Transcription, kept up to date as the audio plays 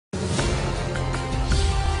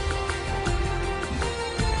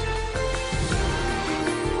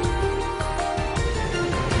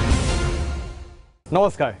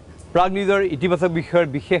নমস্কাৰ প্ৰাগ নিউজৰ ইতিবাচক বিষয়ৰ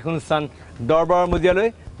বিশেষ অনুষ্ঠান দৰবাৰ মজিয়ালৈ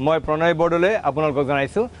মই প্ৰণয় বৰদলৈ আপোনালোকক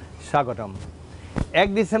জনাইছোঁ স্বাগতম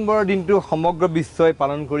 1 ডিচেম্বৰৰ দিনটো সমগ্ৰ বিশ্বই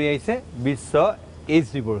পালন কৰি আহিছে বিশ্ব এইডছ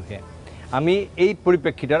দিৱসে আমি এই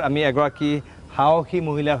পৰিপ্ৰেক্ষিতত আমি এগৰাকী সাহসী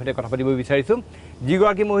মহিলাৰ সৈতে কথা পাতিব বিচাৰিছোঁ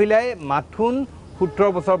যিগৰাকী মহিলাই মাথোন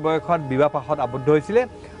 17 বছৰ বয়সত বিবাহপাশত আবদ্ধ হৈছিল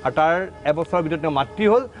আৰু তাৰ এবছৰৰ ভিতৰত তেওঁ মাতৃ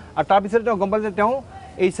হ'ল আৰু তাৰ পিছত তেওঁ গম পালে যে তেওঁ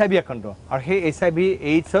HIV আক্ৰান্ত আৰু সেই HIV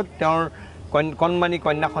এইডছত তেওঁৰ কণমানি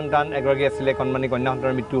কন্যা সন্তান এগৰাকী আছিলে কণমানি কন্যা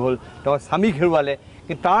সন্তানৰ মৃত্যু হ'ল তেওঁ স্বামী হেৰুৱালে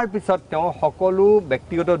কিন্তু তাৰ পিছত তেওঁ সকলো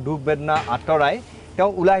ব্যক্তিগত দুখ বেদনা আঁতৰাই তেওঁ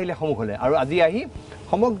ওলাই আহিলে সন্মুখলৈ আৰু আজি আহি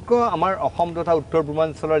সমগ্ৰ আমাৰ অসম তথা উত্তৰ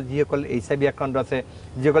পূৰ্বাঞ্চলৰ যিসকল HIV আক্ৰান্ত আছে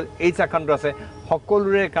যিসকল এইডছ আক্ৰান্ত আছে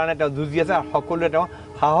সকলোৰে কাৰণে তেওঁ যুঁজি আছে আৰু সকলোৰে তেওঁ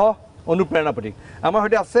সাহস অনুপ্ৰেৰণা প্ৰতীক আমাৰ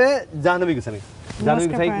সৈতে আছে জাহ্নৱী গোস্বামী জাহ্নৱী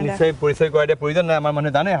গোস্বামীক নিশ্চয় পৰিচয় কৰাই দিয়া প্ৰয়োজন নাই আমাৰ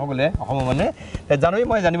মানুহে জানে সকলোৱে অসমৰ মানে জাহ্নৱী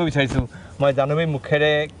মই জানিব বিচাৰিছোঁ মই জাহ্নৱীৰ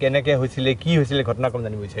মুখেৰে কেনেকৈ হৈছিলে কি হৈছিলে ঘটনাক্ৰম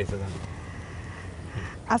জানিব বিচাৰিছোঁ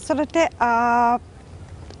আচলতে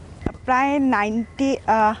প্ৰায়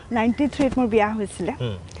 93ত মোৰ বিয়া হৈছিলে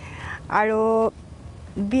আৰু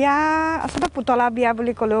বিয়া আচলতে পুতলা বিয়া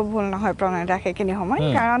বুলি ক'লেও ভুল নহয় প্ৰণয়দা সেইখিনি সময়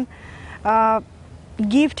কাৰণ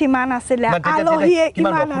গিফ্ট ইমান আছিলে আলহী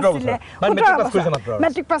ইমান আছিলে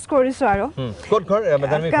মেট্ৰিক পাছ কৰিছোঁ আৰু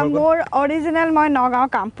মোৰ অৰিজিনেল মই নগাঁও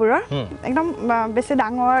কামপুৰৰ একদম বেছি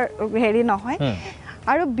ডাঙৰ হেৰি নহয়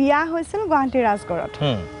আৰু বিয়া হৈছিল গুৱাহাটী ৰাজগড়ত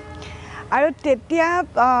আৰু তেতিয়া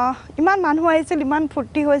ইমান মানুহ আহিছিল ইমান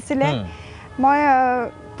ফূৰ্তি হৈছিলে মই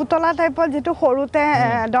পুতলা টাইপৰ যিটো সৰুতে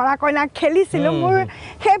দৰা কইনাক খেলিছিলোঁ মোৰ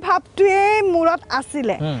সেই ভাৱটোৱে মূৰত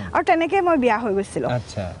আছিলে আৰু তেনেকৈ মই বিয়া হৈ গৈছিলোঁ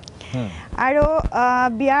আৰু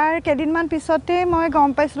বিয়াৰ কেইদিনমান পিছতে মই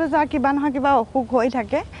গম পাইছিলোঁ যে কিবা নহয় কিবা অসুখ হৈ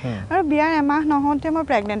থাকে আৰু বিয়াৰ এমাহ নহওঁতে মই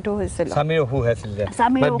প্ৰেগনেণ্টো হৈছিলোঁ স্বামীৰ অসুখ হৈছিল যে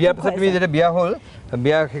বিয়াৰ পিছত তুমি যেতিয়া বিয়া হ'ল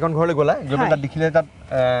বিয়া সেইখন ঘৰলৈ গ'লা গৈ তাত দেখিলে তাত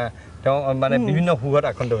তেওঁ মানে বিভিন্ন অসুখত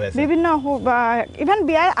আক্ৰান্ত হৈ আছে বিভিন্ন অসুখ ইভেন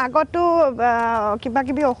বিয়াৰ আগতো কিবা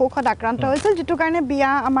কিবি অসুখত আক্ৰান্ত হৈছিল যিটো কাৰণে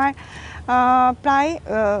বিয়া আমাৰ প্ৰায়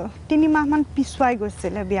 3 মাহমান পিছুৱাই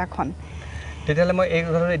গৈছিলে বিয়াখন তেতিয়াহ'লে মই এই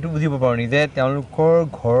কথাটো এইটো বুজিব পাৰোঁ নি যে তেওঁলোকৰ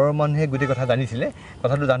ঘৰৰ মানুহে গোটেই কথা জানিছিলে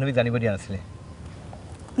কথাটো জাহ্নৱীক জানিব দিয়া নাছিলে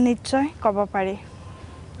নিশ্চয় ক'ব পাৰি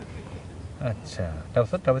আচ্ছা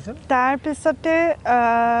তাৰপিছতে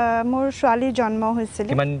মোৰ ছোৱালী জন্ম হৈছিল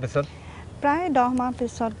কিমান পিছত প্ৰায় 10 মাহ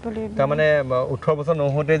পিছত বুলি তাৰমানে 18 বছৰ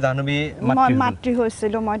নহওঁতে জাহ্নৱী মাতৃ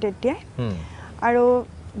হৈছিলোঁ মই তেতিয়াই আৰু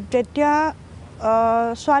যেতিয়া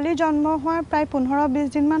ছোৱালী জন্ম হোৱাৰ প্ৰায়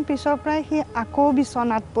 15-20 দিনমান পিছৰ পৰাই সি আকৌ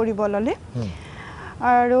বিচনাত পৰিব ল'লে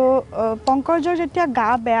আৰু পংকজৰ যেতিয়া গা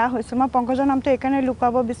বেয়া হৈছিল মই পংকজৰ নামটো এইকাৰণে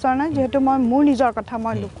লুকুৱাব বিচৰা নাই যিহেতু মই মোৰ নিজৰ কথা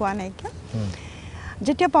মই লুকুৱা নাইকিয়া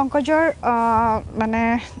যেতিয়া পংকজৰ মানে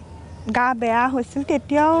গা বেয়া হৈছিল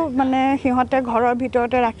তেতিয়াও মানে সিহঁতে ঘৰৰ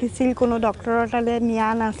ভিতৰতে ৰাখিছিল কোনো ডক্টৰৰ তালৈ নিয়া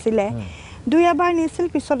নাছিলে 2 এবাৰ নিছিল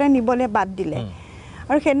পিছলৈ নিবলৈ বাদ দিলে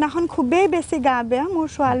আৰু সেইদিনাখন খুবেই বেছি গা বেয়া মোৰ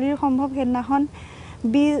ছোৱালীৰ সম্ভৱ সেইদিনাখন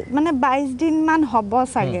 22 দিনমান হ'ব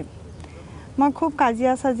চাগে মই খুব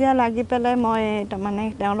কাজিয়া লাগি পেলাই মই তাৰমানে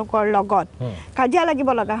তেওঁলোকৰ লগত কাজিয়া লাগিব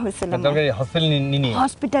লগা হৈছিল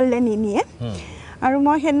হস্পিটেললৈ নিনিয়ে আৰু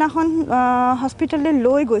মই সেইদিনাখন হস্পিটেললৈ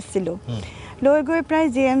লৈ গৈছিলোঁ লৈ গৈ প্ৰায়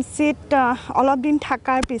GMCত অলপ দিন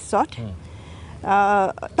থকাৰ পিছত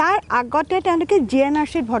তাৰ আগতে তেওঁলোকে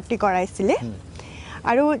GNRCত ভৰ্তি কৰাইছিলে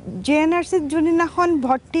আৰু GNRCত যোনদিনাখন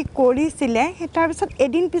ভৰ্তি কৰিছিলে তাৰপিছত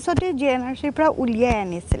এদিন পিছতে GNRCৰ পৰা উলিয়াই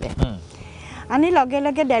আনিছিলে আনি লগে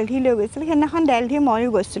লগে দিল্লী লৈ গৈছিল সেইদিনাখন দিল্লী ময়ো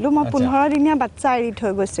গৈছিলোঁ মই 15 দিনীয়া বাচ্চা এৰি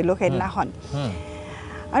থৈ গৈছিলোঁ সেইদিনাখন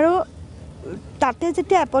আৰু তাতে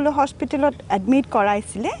যেতিয়া এপ'ল' হস্পিটেলত এডমিট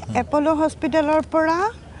কৰাইছিলে এপ'ল' হস্পিটেলৰ পৰা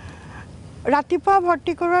ৰাতিপুৱা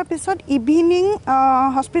ভৰ্তি কৰোৱাৰ পিছত ইভিনিং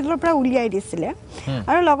হস্পিটেলৰ পৰা উলিয়াই দিছিলে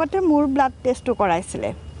আৰু লগতে মোৰ ব্লাড টেষ্টো কৰাইছিলে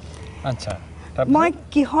আচ্ছা মই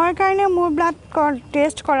কিহৰ কাৰণে মোৰ ব্লাড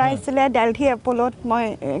টেষ্ট কৰাইছিলে দিল্লী এপ'লত মই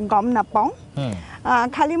গম নাপাওঁ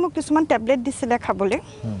খালি মোক কিছুমান টেবলেট দিছিলে খাবলৈ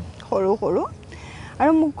সৰু সৰু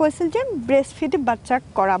আৰু মোক কৈছিল যে ব্ৰেষ্ট ফিড বাচ্চাক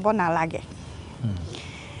কৰাব নালাগে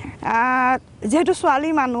যেহেতু ছোৱালী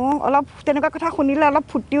মানুহ অলপ তেনেকুৱা কথা শুনিলে অলপ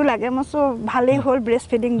ফূৰ্তিও লাগে মই ভালেই হ'ল ব্ৰেষ্ট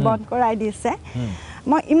ফিডিং বন্ধ কৰাই দিছে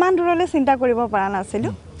মই ইমান দূৰলৈ চিন্তা কৰিব পৰা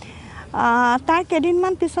নাছিলোঁ তাৰ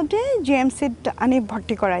কেইদিনমান পিছতে GMCত আনি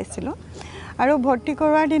ভৰ্তি কৰাইছিলোঁ আৰু ভৰ্তি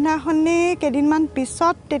কৰোৱাৰ দিনাখনেই কেইদিনমান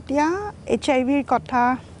পিছত তেতিয়া HIVৰ কথা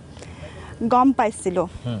গম পাইছিলোঁ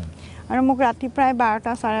আৰু মোক ৰাতি প্ৰায়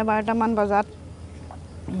 12-12:30 বজাত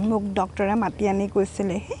মোক ডক্টৰে মাতি আনি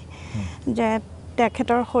কৈছিলেহি যে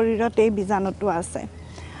তেখেতৰ শৰীৰত এই বীজাণুটো আছে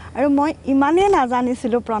আৰু মই ইমানেই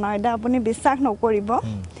নাজানিছিলোঁ প্ৰণয়দা আপুনি বিশ্বাস নকৰিব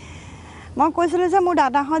মই কৈছিলোঁ যে মোৰ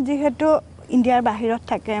দাদাহঁত যিহেতু ইণ্ডিয়াৰ বাহিৰত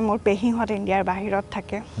থাকে মোৰ পেহীহঁত ইণ্ডিয়াৰ বাহিৰত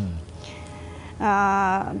থাকে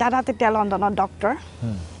দাদা তেতিয়া লণ্ডনত ডক্টৰ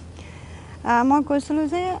মই কৈছিলোঁ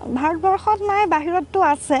যে ভাৰতবৰ্ষত নাই বাহিৰততো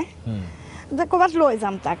আছে যে ক'ৰবাত লৈ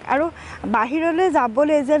যাম তাক আৰু বাহিৰলৈ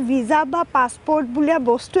যাবলৈ যে ভিজা বা পাছপৰ্ট বুলিয়া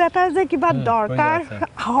বস্তু এটা যে কিবা দৰকাৰ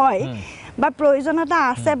হয় বা প্ৰয়োজনীয়তা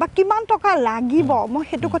আছে বা কিমান টকা লাগিব মই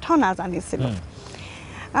সেইটো কথাও নাজানিছিলোঁ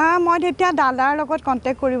মই তেতিয়া দাদাৰ লগত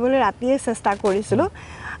কণ্টেক্ট কৰিবলৈ ৰাতিয়ে চেষ্টা কৰিছিলোঁ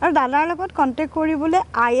আৰু দাদাৰ লগত কণ্টেক্ট কৰিবলৈ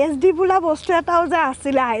ISD বোলা বস্তু এটাও যে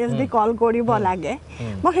আছিলে ISD কল কৰিব লাগে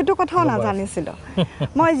মই সেইটো কথাও নাজানিছিলোঁ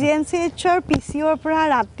মই GMCHৰ PCOৰ পৰা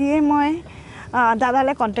ৰাতিয়ে মই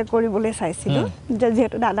দাদালৈ কণ্টেক্ট কৰিবলৈ চাইছিলোঁ যে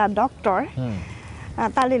যিহেতু দাদা ডক্টৰ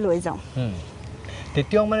তালৈ লৈ যাওঁ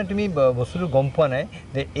তেতিয়াও মানে তুমি বস্তুটো গম পোৱা নাই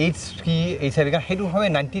যে এইডছ কি HIV সেইটো হয়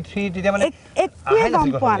 93 তেতিয়া মানে একোৱে গম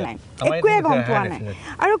পোৱা নাই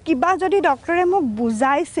আৰু কিবা যদি ডক্টৰে মোক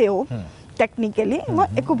বুজাইছেও টেকনিকেলি মই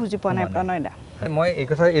একো বুজি পোৱা নাই প্ৰণয় দা মই এই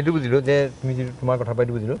কথা এইটো বুজিলোঁ যে তুমি যিটো তোমাৰ কথা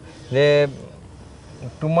পাতি বুজিলোঁ যে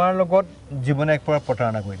তোমাৰ লগত জীৱনে এক প্ৰকাৰ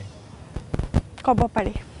প্ৰতাৰণা কৰিলে ক'ব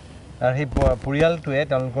পাৰি আৰু সেই পৰিয়ালটোৱে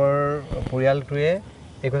তেওঁলোকৰ পৰিয়ালটোৱে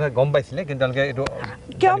এই কথা গম পাইছিলে কিন্তু তেওঁলোকে এইটো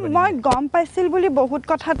কিয় মই গম পাইছিল বুলি বহুত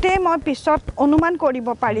কথাতেই মই পিছত অনুমান কৰিব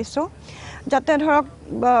পাৰিছোঁ যাতে ধৰক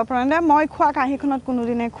প্ৰণয় মই খোৱা কাঁহীখনত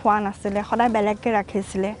কোনোদিনে খোৱা নাছিলে সদায় বেলেগকৈ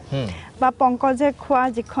ৰাখিছিলে বা পংকজে খোৱা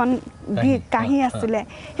যিখন কাঁহী আছিলে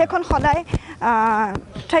সেইখন সদায়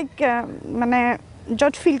ঠিক মানে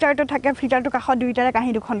য'ত ফিল্টাৰটো থাকে ফিল্টাৰটোৰ কাষত দুয়োটাৰে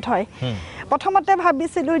কাঁহী দুখন থয় প্ৰথমতে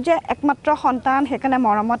ভাবিছিলোঁ যে একমাত্ৰ সন্তান সেইকাৰণে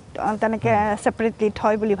মৰমত তেনেকৈ ছেপাৰেটলি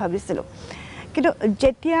থয় বুলি ভাবিছিলোঁ কিন্তু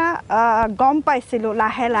যেতিয়া গম পাইছিলোঁ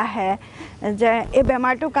লাহে লাহে যে এই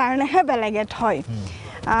বেমাৰটোৰ কাৰণেহে বেলেগে থয়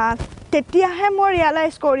তেতিয়াহে মই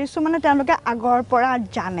ৰিয়েলাইজ কৰিছোঁ মানে তেওঁলোকে আগৰ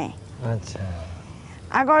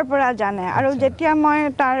পৰা জানে আৰু যেতিয়া মই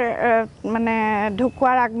তাৰ মানে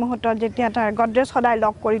ঢুকুৱাৰ আগমুহূৰ্তত যেতিয়া তাৰ গডৰেজ সদায়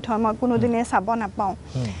লক কৰি থয় মই কোনোদিনে চাব নাপাওঁ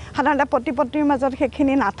সাধাৰণতে পতি পত্নীৰ মাজত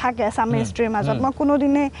সেইখিনি নাথাকে স্বামী স্ত্ৰীৰ মাজত মই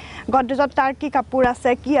কোনোদিনে গডৰেজত তাৰ কি কাপোৰ আছে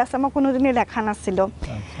কি আছে মই কোনোদিনে দেখা নাছিলোঁ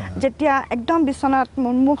যেতিয়া একদম বিচনাত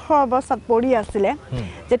মুখৰ অৱস্থাত পৰি আছিলে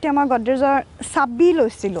যেতিয়া মই গডৰেজৰ চাবি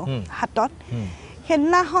লৈছিলোঁ হাতত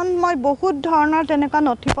সেইদিনাখন মই বহুত ধৰণৰ তেনেকুৱা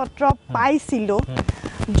নথি পত্ৰ পাইছিলোঁ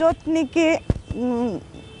য'ত নেকি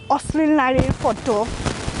অশ্লীল নাৰীৰ ফটো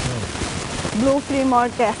ব্লু ফিল্মৰ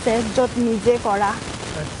কেছেট য'ত নিজে কৰা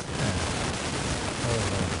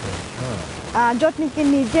য'ত নেকি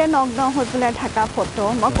নিজে নগ্ন হৈ পেলাই থকা ফটো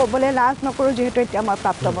মই ক'বলৈ লাজ নকৰোঁ যিহেতু এতিয়া মই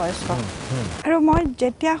প্ৰাপ্তবয়স্ক আৰু মই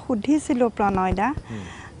যেতিয়া সুধিছিলোঁ প্ৰণয় দা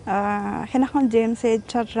সেইদিনাখন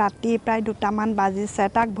GMCHত ৰাতি প্ৰায় 2টামান বাজিছে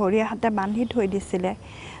তাক ভৰিয়ে হাতে বান্ধি থৈ দিছিলে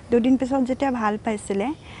দুদিন পিছত যেতিয়া ভাল পাইছিলে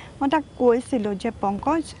মই তাক কৈছিলোঁ যে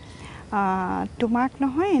পংকজ তোমাক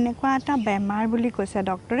নহয় এনেকুৱা এটা বেমাৰ বুলি কৈছে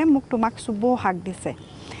ডক্টৰে মোক তোমাক চুব হাক দিছে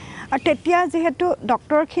আৰু তেতিয়া যিহেতু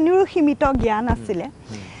ডক্টৰখিনিৰো সীমিত জ্ঞান আছিলে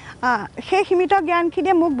সেই সীমিত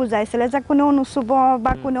জ্ঞানখিনিয়ে মোক বুজাইছিলে যে কোনেও নুচুব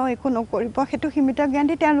বা কোনেও একো নকৰিব সেইটো সীমিত জ্ঞান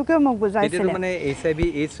দি তেওঁলোকেও মোক বুজাইছিলে মানে HIV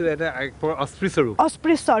AIDS এটা অস্পৃশ্য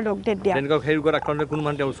ৰোগ তেতিয়া সেই ৰোগত আক্ৰান্ত কোনো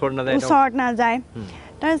মানুহ ওচৰত নাযায়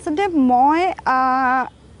তাৰপিছতে মই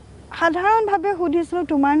সাধাৰণভাৱে সুধিছিলোঁ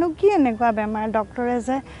তোমাৰনো কি এনেকুৱা বেমাৰ ডক্টৰে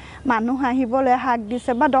যে মানুহ আহিবলৈ হাক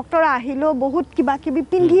দিছে বা ডক্টৰ আহিলেও বহুত কিবা কিবি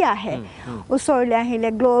পিন্ধি আহে ওচৰলৈ আহিলে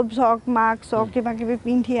গ্ল'ভছ হওক মাস্ক হওক কিবা কিবি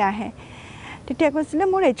পিন্ধি আহে তেতিয়া কৈছিলে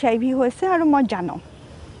মোৰ HIV হৈছে আৰু মই জানো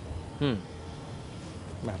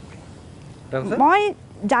মই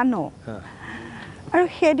জানো আৰু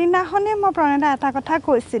সেইদিনাখনে মই প্ৰণয়দা এটা কথা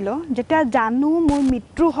কৈছিলোঁ যেতিয়া জানো মোৰ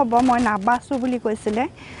মৃত্যু হ'ব মই নাবাচোঁ বুলি কৈছিলে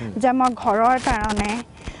যে মই ঘৰৰ কাৰণে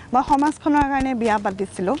মই সমাজখনৰ কাৰণে বিয়া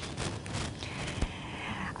পাতিছিলোঁ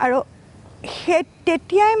আৰু সেই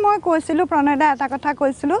তেতিয়াই মই কৈছিলোঁ প্ৰণয়দা এটা কথা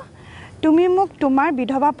কৈছিলোঁ তুমি মোক তোমাৰ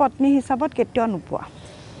বিধৱা পত্নী হিচাপত কেতিয়াও নোপোৱা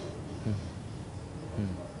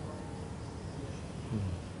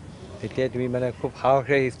তেতিয়া তুমি মানে খুব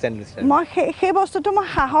সাহসেৰে ষ্টেণ্ড লৈছিলা মই সেই বস্তুটো মই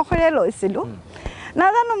সাহসেৰে লৈছিলোঁ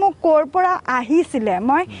নাজানো মোক ক'ৰ পৰা আহিছিলে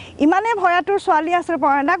মই ইমানেই ভয়াতুৰ ছোৱালী আছিলোঁ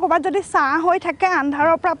প্ৰণয়দা ক'ৰবাত যদি ছাঁ হৈ থাকে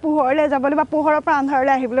আন্ধাৰৰ পৰা পোহৰলৈ যাবলৈ বা পোহৰৰ পৰা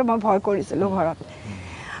আন্ধাৰলৈ আহিবলৈ মই ভয় কৰিছিলোঁ ঘৰত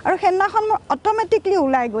আৰু সেইদিনাখন মোৰ অট'মেটিকলি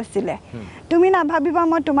ওলাই গৈছিলে তুমি নাভাবিবা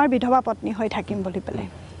মই তোমাৰ বিধৱা পত্নী হৈ থাকিম বুলি পেলাই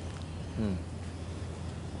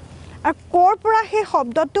আৰু ক'ৰ পৰা সেই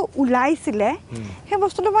শব্দটো ওলাইছিলে সেই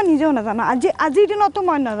বস্তুটো মই নিজেও নাজানো আজিৰ দিনতো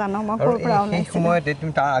মই নাজানো মই ক'ৰ পৰা ওলাইছিলে সেই সময়তে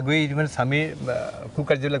তুমি তাৰ আগেই মানে স্বামীৰ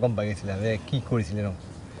কুকাৰ্যলৈ গম পাই গৈছিলা যে কি কৰিছিলে ন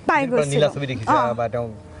পাই গৈছিলোঁ নীলা ছবি দেখিছা বা তেওঁ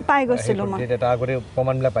পাই গৈছিলোঁ মই তাৰ আগতে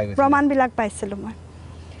প্ৰমাণবিলাক পাইছিলোঁ মই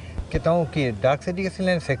তেওঁ কি ড্ৰাগছ এডিক্ট আছিল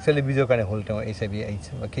নে ছেক্সুৱেল এবিউজৰ কাৰণে হ'ল তেওঁ HIV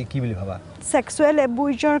কি বুলি ভাবা ছেক্সুৱেল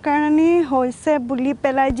এবিউজৰ কাৰণেই হৈছে বুলি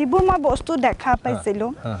পেলাই যিবোৰ মই বস্তু দেখা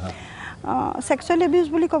পাইছিলোঁ ছেক্সুৱেল এবিউজ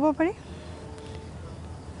বুলি ক'ব পাৰি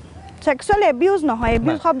সেক্সুৱেল এবিউজ নহয়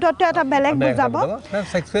এবিউজ শব্দটো এটা বেলেগ বুজাব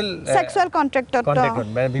সেক্সুৱেল কন্ট্ৰেক্টত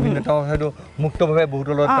মানে বিভিন্ন হয়তো মুক্তভাৱে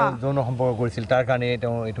বহুতৰ লগত যৌন সম্পৰ্ক কৰিছিল তাৰ কাৰণে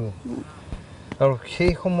তেওঁ এইটো আৰু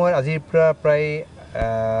সেই সময়ত আজিৰ পৰা প্ৰায়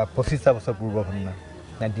 25টা বছৰ পূৰ্বৰ ঘটনা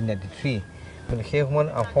 1993 কিন্তু সেই সময়ত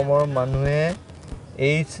অসমৰ মানুহে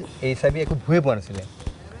HIV একো ভুৱে পোৱা নাছিলে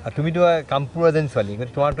আৰু তুমিতো কামপুৰ এজন ছোৱালী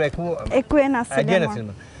কিন্তু তোমাৰতো একোৱে নাছিলে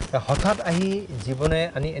হঠাৎ আহি জীৱনে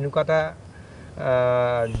আনি এনেকুৱা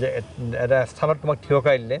এটা স্থানত তোমাক থিয়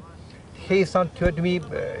কৰাই দিলে সেই স্থানত থিয় তুমি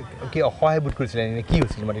কি অসহায় বোধ কৰিছিলা নে কি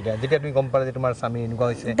হৈছিল মানে যেতিয়া তুমি গম পালা যে তোমাৰ স্বামী এনেকুৱা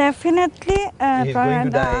হৈছে ডেফিনেটলি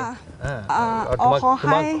তোমাক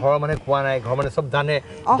ঘৰৰ মানে কোৱা নাই ঘৰ মানে চব জানে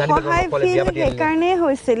সেইকাৰণে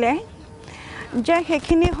হৈছিলে যে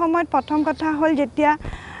সেইখিনি সময়ত প্ৰথম কথা হ'ল যেতিয়া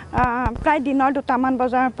প্ৰায় দিনৰ 2টামান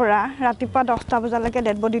বজাৰ পৰা ৰাতিপুৱা 10টা বজালৈকে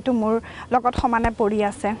ডেড বডিটো মোৰ লগত সমানে পৰি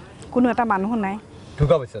আছে কোনো এটা মানুহ নাই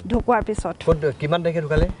ঢুকোৱাৰ পিছত কিমান তাৰিখে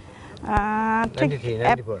ঢুকালে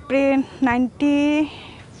এপ্ৰিল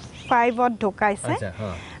 95ত ঢুকাইছে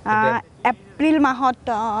এপ্ৰিল মাহত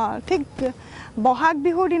ঠিক বহাগ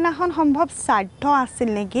বিহুৰ দিনাখন সম্ভৱ শ্ৰাদ্ধ আছিল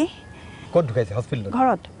নেকি ক'ত ঢুকাইছে হস্পিটেলত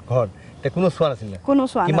ঘৰত কোনো চোৱা নাছিলে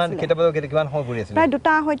কিমান কেইটা বজাত কিমান সময় পৰি আছিল প্ৰায়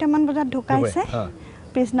 2:30মান বজাত ঢুকাইছে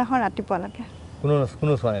পিছদিনাখন ৰাতিপুৱালৈকে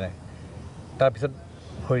কোনো চোৱা নাই তাৰপিছত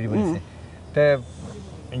ভৰি দিব দিছে তে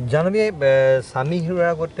জানবী স্বামী হেৰুৱাৰ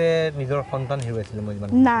আগতে নিজৰ সন্তান হেৰুৱাইছিল মই যিমান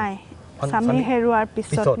নাই স্বামী হেৰুৱাৰ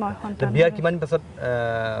পিছত মই সন্তান বিয়াৰ কিমান পিছত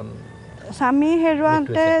স্বামী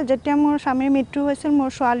হেৰুৱাতে যেতিয়া মোৰ স্বামীৰ মৃত্যু হৈছিল মোৰ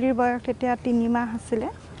ছোৱালীৰ বয়স তেতিয়া 3 মাহ আছিলে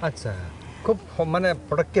আচ্ছা খুব মানে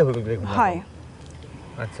পটককে হৈ গ'ল হয়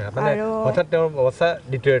আচ্ছা মানে হঠাৎ তেওঁৰ অৱস্থা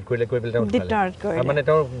ডিটেৰিয়েট কৰিলে মানে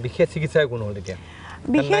তেওঁৰ বিশেষ চিকিৎসাৰ কোনো হ'ল তেতিয়া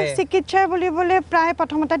বিশেষ চিকিৎসা বুলিবলৈ প্ৰায়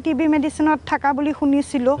প্ৰথমতে টিবি মেডিচিনত থকা বুলি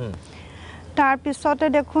শুনিছিলোঁ তাৰপিছতে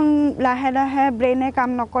দেখোন লাহে লাহে ব্ৰেইনে কাম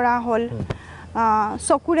নকৰা হ'ল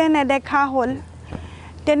চকুৰে নেদেখা হ'ল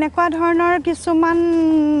তেনেকুৱা ধৰণৰ কিছুমান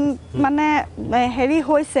মানে হেৰি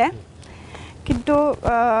হৈছে কিন্তু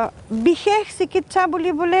বিশেষ চিকিৎসা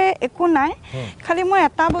বুলিবলৈ একো নাই খালি মোৰ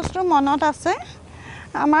এটা বস্তু মনত আছে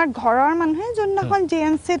আমাৰ ঘৰৰ মানুহে যোনদিনাখন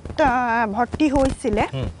GNCত ভৰ্তি হৈছিলে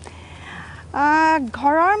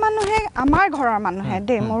আমাৰ ঘৰৰ মানুহে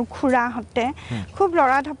দেই মোৰ খুৰাহঁতে খুব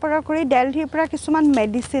লৰা ধপৰা কৰি দিল্লীৰ পৰা কিছুমান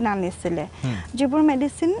মেডিচিন আনিছিলে যিবোৰ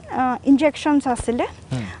মেডিচিন ইনজেকশ্যনছ আছিলে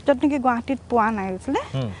য'ত নেকি গুৱাহাটীত পোৱা নাছিলে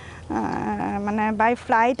মানে বাই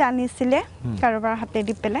ফ্লাইট আনিছিলে কাৰোবাৰ হাতে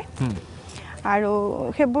দি পেলাই আৰু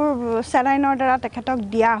সেইবোৰ চেলাইনৰ দ্বাৰা তেখেতক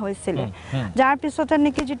দিয়া হৈছিলে যাৰ পিছতে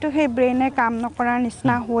নেকি যিটো সেই ব্ৰেইনে কাম নকৰাৰ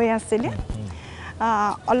নিচিনা হৈ আছিলে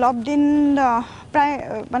অলপ দিন প্ৰায়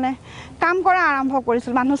মানে কাম কৰা আৰম্ভ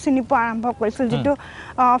কৰিছিল মানুহ চিনি পোৱা আৰম্ভ কৰিছিল যিটো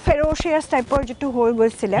ফেৰচিয়াছ টাইপৰ যিটো হৈ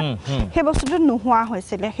গৈছিলে সেই বস্তুটো নোহোৱা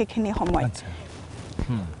হৈছিলে সেইখিনি সময়ত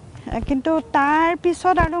কিন্তু তাৰ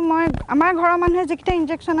পিছত আৰু মই আমাৰ ঘৰৰ মানুহে যিকেইটা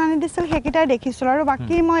ইনজেকশ্যন আনি দিছিল সেইকেইটাই দেখিছিলোঁ আৰু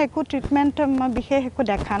বাকী মই একো ট্ৰিটমেণ্ট মই বিশেষ একো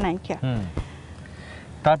দেখা নাইকিয়া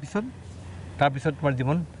তাৰপিছত তোমাৰ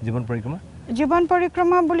জীৱন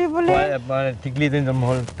পৰিক্ৰমা বুলিবলৈ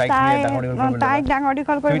তাইক ডাঙৰ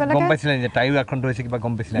দীঘল কৰিব লাগে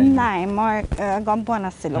নাই মই গম পোৱা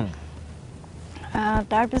নাছিলোঁ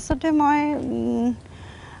তাৰপিছতে মই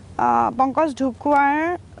পংকজ ঢুকোৱাৰ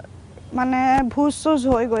মানে ভোজ চোজ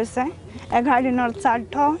হৈ গৈছে 11 দিনৰ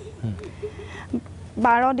শ্ৰাদ্ধ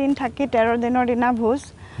 12 দিন থাকি 13 দিনৰ দিনা ভোজ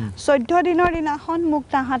 14 দিনৰ দিনাখন মোক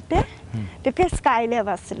তাহাঁতে তেতিয়া স্কাইলেভ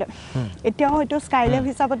আছিলে এতিয়াও হয়তো স্কাইলেভ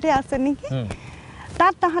হিচাপতে আছে নেকি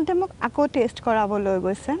তাত তাহাঁতে মোক আকৌ টেষ্ট কৰাবলৈ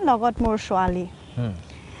গৈছে লগত মোৰ ছোৱালী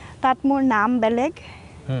তাত মোৰ নাম বেলেগ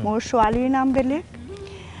মোৰ ছোৱালীৰ নাম বেলেগ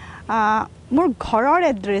মোৰ ঘৰৰ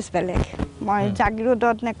এড্ৰেছ বেলেগ মই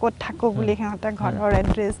জাগিৰোডত নে ক'ত থাকোঁ বুলি সিহঁতে ঘৰৰ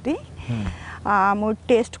এড্ৰেছ দি মোৰ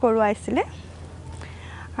টেষ্ট কৰোৱাইছিলে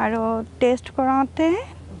আৰু টেষ্ট কৰাওঁতে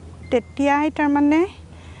তেতিয়াই তাৰমানে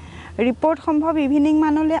ৰিপৰ্ট সম্ভৱ ইভিনিং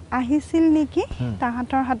মানলৈ আহিছিল নেকি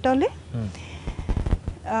তাহাঁতৰ হাতলৈ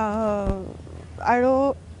আৰু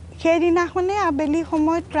সেইদিনাখনে আবেলি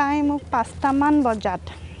সময়ত প্ৰায় মোক 5টামান বজাত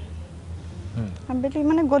আবেলি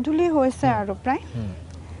মানে গধূলি হৈছে আৰু প্ৰায়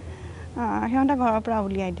সিহঁতে ঘৰৰ পৰা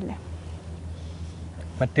উলিয়াই দিলে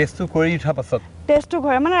টেষ্টটো কৰি উঠাৰ পাছত টেষ্টটো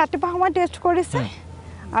ঘৰে মানে ৰাতিপুৱা সময় টেষ্ট কৰিছে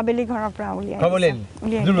আবেলি ঘৰৰ পৰা উলিয়াই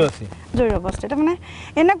জৰুৰী অৱস্থা তাৰমানে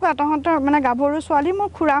এনেকুৱা তহঁতৰ মানে গাভৰু ছোৱালী মোৰ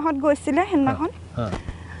খুৰাহঁত গৈছিলে সেইদিনাখন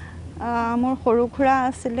মোৰ সৰু খুৰা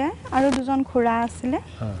আছিলে আৰু 2জন খুৰা আছিলে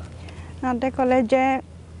সিহঁতে ক'লে যে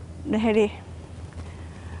হেৰি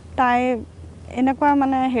তাই এনেকুৱা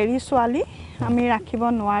মানে হেৰি ছোৱালী আমি ৰাখিব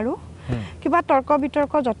নোৱাৰোঁ কিবা তৰ্ক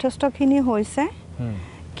বিতৰ্ক যথেষ্টখিনি হৈছে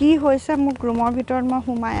কি হৈছে মোক ৰুমৰ ভিতৰত মই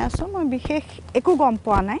সোমাই আছোঁ মই বিশেষ একো গম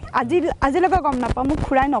পোৱা নাই আজিলৈকে গম নাপাওঁ মোক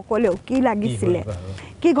খুৰাই নকলেও কি লাগিছিলে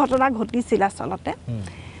কি ঘটনা ঘটিছিল আচলতে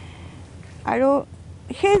আৰু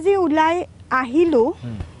সেই যি ওলাই আহিলোঁ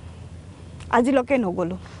আজিলৈকে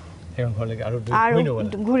নগ'লোঁ আৰু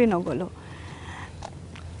ঘূৰি নগ'লোঁ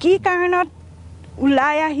কি কাৰণত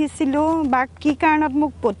ওলাই আহিছিলোঁ বা কি কাৰণত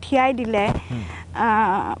মোক পঠিয়াই দিলে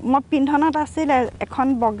মই পিন্ধনত আছিলে এখন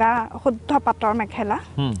বগা শুদ্ধ পাটৰ মেখেলা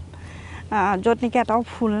য'ত নেকি এটাও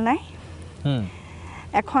ফুল নাই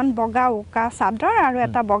এখন বগা উকা চাদৰ আৰু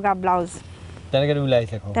এটা বগা ব্লাউজ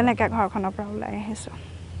তেনেকৈ ঘৰখনৰ পৰা ওলাই আহিছোঁ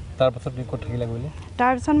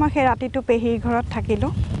তাৰপিছত মই সেই ৰাতিটো পেহীৰ ঘৰত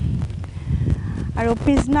থাকিলোঁ আৰু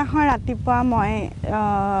পিছদিনাখন ৰাতিপুৱা মই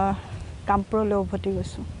কামপুৰলৈ উভতি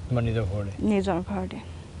গৈছোঁ নিজৰ ঘৰতে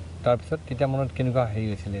তাৰপিছত তেতিয়া মনত কেনেকুৱা হেৰি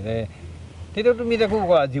হৈছিলে যে তেতিয়া তুমি একো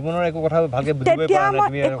জীৱনৰ একো কথা ভালকৈ বুজিবই পৰা নাই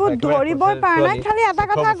তুমি একো ধৰিবই পৰা নাই খালি এটা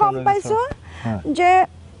কথা গম পাইছোঁ যে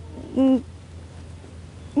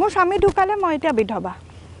মোৰ স্বামী ঢুকালে মই এতিয়া বিধৱা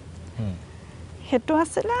সেইটো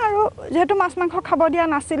আছিলে আৰু যেহেতু মাছ মাংস খাব দিয়া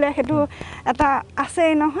নাছিলে সেইটো এটা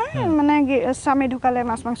আছেই নহয় মানে স্বামী ঢুকালে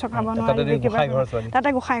মাছ মাংস খাব নোৱাৰে তাতে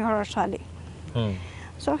গোসাঁই ঘৰৰ ছোৱালী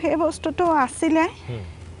চ' সেই বস্তুটো আছিলে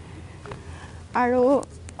আৰু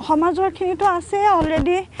সমাজৰখিনিতো আছে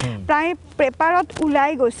অলৰেডি প্ৰায় পেপাৰত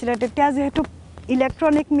ওলাই গৈছিলে তেতিয়া যিহেতু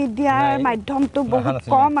ইলেক্ট্ৰনিক মিডিয়াৰ মাধ্যমটো বহুত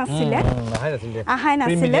কম আছিলে আহাই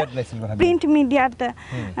নাছিলে প্ৰিণ্ট মিডিয়াত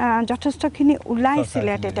যথেষ্টখিনি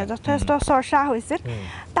ওলাইছিলে তেতিয়া যথেষ্ট চৰ্চা হৈছিল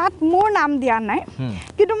তাত মোৰ নাম দিয়া নাই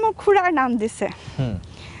কিন্তু মোৰ খুৰাৰ নাম দিছে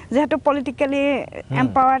যেহেতু পলিটিকেলি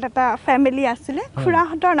এম্পাৱাৰ্ড এটা ফেমিলি আছিলে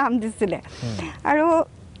খুৰাহঁতৰ নাম দিছিলে আৰু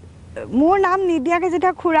মোৰ নাম নিদিয়াকৈ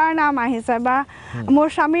যেতিয়া খুৰাৰ নাম আহিছে বা মোৰ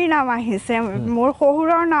স্বামীৰ নাম আহিছে মোৰ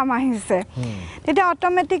শহুৰৰ নাম আহিছে তেতিয়া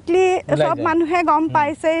অট'মেটিকলি চব মানুহে গম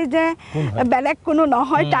পাইছে যে বেলেগ কোনো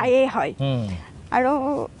নহয় তাইয়েই হয় আৰু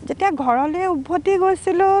যেতিয়া ঘৰলৈ উভতি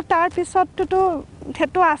গৈছিলোঁ তাৰপিছততো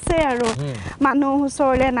সেইটো আছে আৰু মানুহ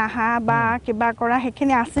ওচৰলৈ নাহা বা কিবা কৰা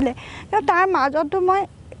সেইখিনি আছিলে কিন্তু তাৰ মাজতো মই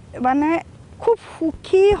মানে খুব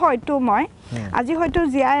সুখী হয়তো মই আজি হয়তো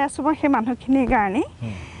জীয়াই আছোঁ মই সেই মানুহখিনিৰ কাৰণেই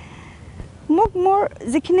মোক মোৰ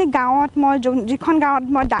যিখিনি গাঁৱত মই যিখন গাঁৱত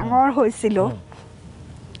মই ডাঙৰ হৈছিলোঁ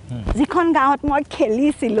যিখন গাঁৱত মই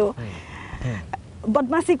খেলিছিলোঁ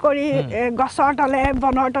বদমাচি কৰি গছৰ তলে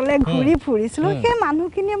বনৰ তলে ঘূৰি ফুৰিছিলোঁ সেই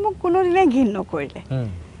মানুহখিনিয়ে মোক কোনোদিনে ঘিণ নকৰিলে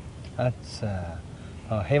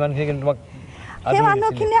সেই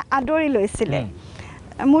মানুহখিনিয়ে আদৰি লৈছিলে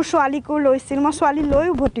মোৰ ছোৱালীকো লৈছিল মই ছোৱালী লৈ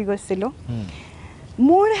উভতি গৈছিলোঁ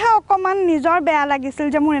মোৰহে অকণমান নিজৰ বেয়া লাগিছিল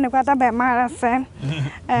যে মোৰ এনেকুৱা এটা বেমাৰ আছে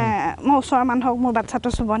মই ওচৰৰ মানুহক মোৰ বাচ্ছাটো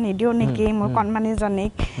চুব নিদিওঁ নেকি মোৰ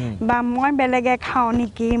কণমানিজনীক বা মই বেলেগে খাওঁ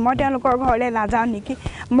নেকি মই তেওঁলোকৰ ঘৰলৈ নাযাওঁ নেকি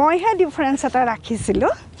মইহে ডিফাৰেঞ্চ এটা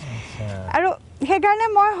ৰাখিছিলোঁ আৰু সেইকাৰণে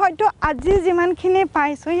মই হয়তো আজি যিমানখিনি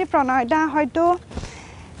পাইছোঁ সেই প্ৰণয়দা হয়তো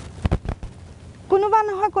কোনোবা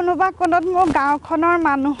নহয় কোনোবা কোণত মোৰ গাঁওখনৰ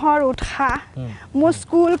মানুহৰ উৎসাহ মোৰ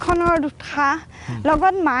স্কুলখনৰ উৎসাহ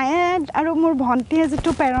লগত মায়ে আৰু মোৰ ভণ্টীয়ে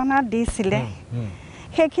যিটো প্ৰেৰণা দিছিলে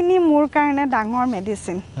সেইখিনি মোৰ কাৰণে ডাঙৰ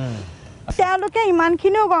মেডিচিন তেওঁলোকে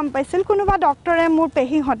ইমানখিনিও গম পাইছিল কোনোবা ডক্টৰে মোৰ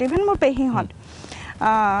পেহীহঁত ইভেন মোৰ পেহীহঁত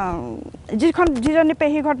যিজনী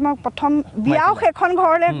পেহী ঘৰত মই প্ৰথম বিয়াও সেইখন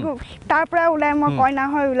ঘৰলৈ তাৰ পৰা ওলাই মই কইনা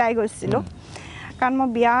হৈ ওলাই গৈছিলোঁ কাৰণ মই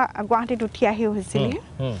বিয়া গুৱাহাটীত উঠি আহি হৈছিলোঁ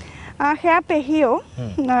সেয়া পেহীও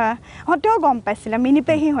হতেও গম পাইছিলে মিনি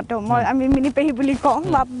পেহীহঁতেও আমি মিনি পেহী বুলি কওঁ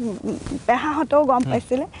বা পেহাহঁতেও গম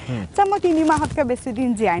পাইছিলে যে মই 3 মাহতকৈ বেছি দিন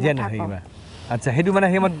জীয়াই নাথাকোঁ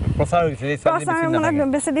প্ৰচাৰ মানে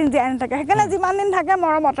বেছি দিন জীয়াই নাথাকে সেইকাৰণে যিমান দিন থাকে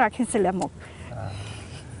মৰমত ৰাখিছিলে মোক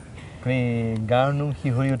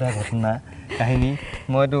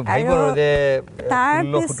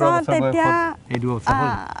তাৰপিছত এতিয়া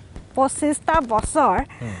 25টা বছৰ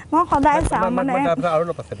মই সদায় চাওঁ মানে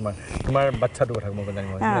তোমাৰ বাচ্ছাটো কথা মই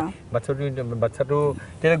জানিব বাচ্ছাটো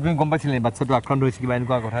গম পাইছিলে বাচ্ছাটো আক্ৰান্ত হৈছিল কিবা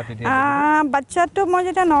এনেকুৱা কথা বাচ্ছাটো মই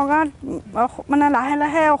যেতিয়া নগাঁৱত মানে লাহে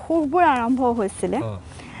লাহে অসুখবোৰ আৰম্ভ হৈছিলে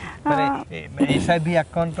HIV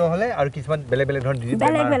আক্ৰান্ত হ'লে আৰু কিছুমান বেলেগ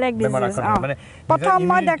বেলেগ ধৰণৰ প্ৰথম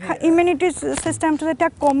মই দেখা ইমিউনিটি চিষ্টেমটো যেতিয়া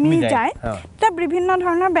কমি যায় তেতিয়া বিভিন্ন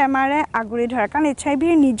ধৰণৰ বেমাৰে আগুৰি ধৰে কাৰণ HIV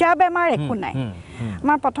নিজা বেমাৰ একো নাই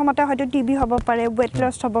আমাৰ প্ৰথমতে হয়তো TB হ'ব পাৰে ৱেট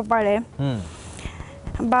লছ হ'ব পাৰে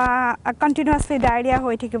বা কণ্টিনিউৱাছলি ডায়েৰিয়া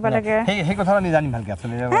হৈ থাকিব লাগে সেই কথা আমি জানি ভালকৈ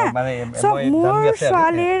আচলতে মোৰ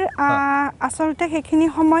ছোৱালীৰ আচলতে সেইখিনি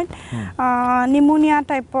সময়ত নিমনিয়া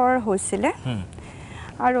টাইপৰ হৈছিলে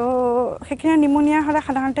আৰু সেইখিনি নিমনিয়া হ'লে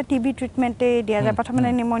সাধাৰণতে TB ট্ৰিটমেণ্টেই দিয়া যায় প্ৰথমতে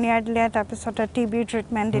নিমনিয়া দিলে তাৰপিছতে TB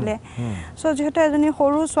ট্ৰিটমেণ্ট দিলে চ' যিহেতু এজনী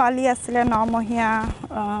সৰু ছোৱালী আছিলে 9 মহীয়া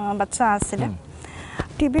বাচ্ছা আছিলে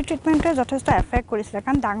টিবি ট্ৰিটমেণ্টে যথেষ্ট এফেক্ট কৰিছিলে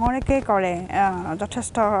কাৰণ ডাঙৰকৈ কৰে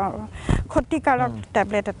যথেষ্ট ক্ষতিকাৰক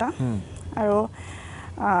টেবলেট এটা আৰু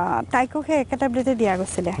তাইকো সেই একে টেবলেটে দিয়া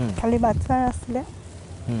গৈছিলে খালি বাচ্চাৰ আছিলে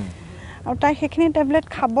আৰু তাই সেইখিনি টেবলেট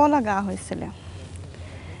খাব লগা হৈছিলে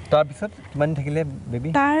তাৰপিছত কিমান থাকিলে বেবী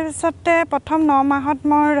তাৰপিছতে প্ৰথম 9 মাহত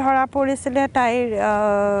মোৰ ধৰা পৰিছিলে তাইৰ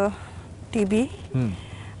টিবি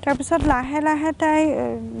তাৰপিছত লাহে লাহে তাই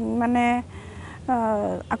মানে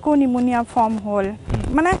আকৌ নিমনিয়া ফৰ্ম হ'ল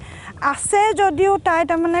মানে আছে যদিও তাই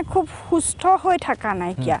তাৰমানে খুব সুস্থ হৈ থকা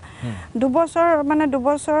নাইকিয়া 2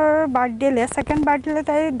 বছৰ বাৰ্থডেলে ছেকেণ্ড বাৰ্থডেলে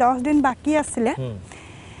তাইৰ 10 দিন বাকী আছিলে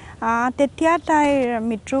তেতিয়া তাইৰ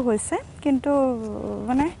মৃত্যু হৈছে কিন্তু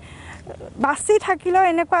মানে বাচি থাকিলেও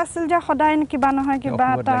এনেকুৱা আছিল যে সদায় কিবা নহয় কিবা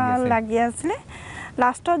এটা লাগি আছিলে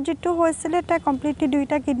লাষ্টত যেটো হৈছিলে তাই কমপ্লিটলি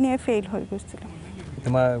দুইটা কিডনিয়ে ফেইল হৈ গৈছিল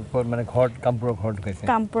তোমাৰ মানে ঘৰত কামপুৰৰ ঘৰত গৈছে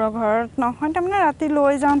কামপুৰৰ ঘৰত নহয় তাৰমানে ৰাতি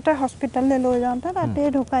লৈ যাওঁতে হস্পিটাললৈ লৈ যাওঁতে ৰাতি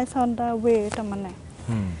ঢুকাইছে অন দা ৱে তাৰমানে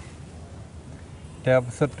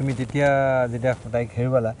তাৰপিছত তুমি যেতিয়া তাইক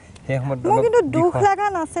হেৰুৱালা সেই সময়ত মোৰ কিন্তু দুখ লগা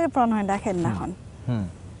নাছিল প্ৰণয় দা সেইদিনাখন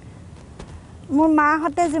মোৰ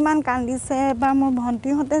মাহঁতে যিমান কান্দিছে বা মোৰ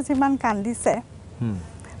ভণ্টিহঁতে যিমান কান্দিছে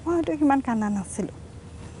মই হয়তো সিমান কান্দা নাছিলোঁ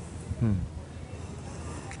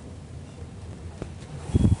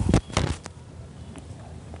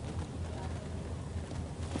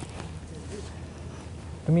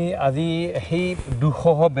তুমি আজি সেই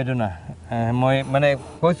দুখহ বেদনা মই মানে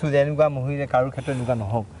কৈছোঁ যে এনেকুৱা মহিলা কাৰো ক্ষেত্ৰত এনেকুৱা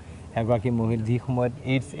নহওক এগৰাকী মহিলা যি সময়ত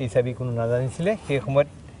এইডছ HIV কোনো নাজানিছিলে সেই সময়ত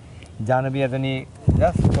জাহ্নৱী এজনী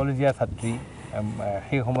জাষ্ট কলেজীয়া ছাত্ৰী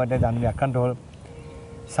সেই সময়তে জাহ্নৱী আক্ৰান্ত হ'ল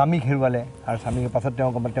স্বামীক হেৰুৱালে আৰু স্বামীৰ পাছত তেওঁ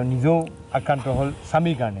গম পালে তেওঁ নিজেও আক্ৰান্ত হ'ল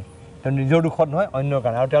স্বামীৰ কাৰণে তেওঁ নিজৰ দুখত নহয় অন্যৰ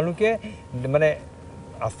কাৰণে আৰু তেওঁলোকে মানে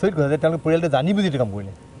আচৰিত কথা যে তেওঁলোকে পৰিয়ালটো জানি বুজি এইটো কাম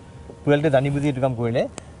কৰিলে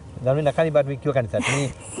জাহ্নৱী নাকান্দিবা তুমি কিয় কান্দিছা তুমি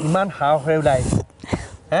ইমান সাহসেৰে ওলাই আহিছা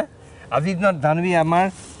আজিৰ দিনত জাহ্নৱী আমাৰ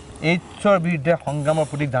এইডছৰ বিৰুদ্ধে সংগ্ৰামৰ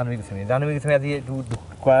প্ৰতীক জাহ্নৱী গোস্বামী আজি এইটো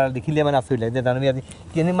কৰা দেখিলে মানে আচৰিত লাগে যে জাহ্নৱী আজি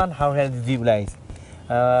কিমান সাহসেৰে যি ওলাই আহিছে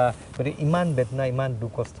গতিকে ইমান বেদনা ইমান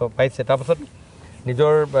দুখ কষ্ট পাইছে তাৰপাছত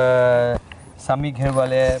নিজৰ স্বামীক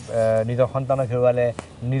হেৰুৱালে নিজৰ সন্তানক হেৰুৱালে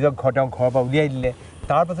নিজৰ তেওঁ ঘৰৰ পৰা উলিয়াই দিলে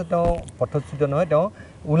তাৰপাছত তেওঁ পথচ্যুত নহয় তেওঁ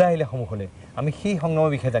ওলাই আহিলে সন্মুখলৈ আমি সেই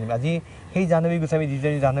সংগ্ৰামৰ বিষয়ে জানিম আজি সেই জাহ্নৱী গোস্বামী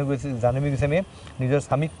যিজনী জাহ্নৱী গোস্বামীয়ে নিজৰ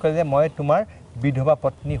স্বামীক কয় যে মই তোমাৰ বিধৱা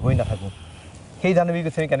পত্নী হৈ নাথাকোঁ সেই জাহ্নৱী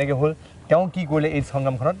গোস্বামী কেনেকৈ হ'ল তেওঁ কি কৰিলে এই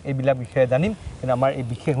সংগ্ৰামখনত এইবিলাক বিষয়ে জানিম কিন্তু আমাৰ এই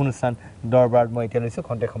বিশেষ অনুষ্ঠান দৰবাৰত মই এতিয়া লৈছোঁ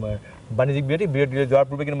খন্তেক সময়ৰ বাণিজ্যিক বিৰতিলৈ যোৱাৰ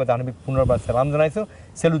পূৰ্বে কিন্তু মই জাহ্নৱীক পুনৰবাৰ চেলাম জনাইছোঁ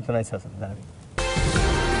চেলুট জনাইছোঁ আচলতে জাহ্নৱী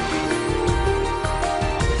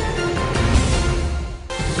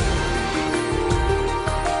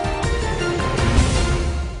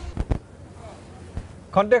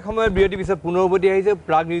খন্তেক সময়ৰ বিৰতিৰ পিছত পুনৰ উভতি আহিছে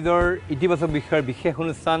প্ৰাগ নিউজৰ ইতিবাচক বিষয়ৰ বিশেষ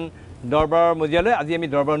অনুষ্ঠান দৰবাৰৰ মজিয়ালৈ আজি আমি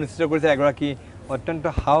দৰবাৰ অনুষ্ঠিত কৰিছে এগৰাকী অত্যন্ত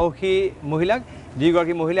সাহসী মহিলাক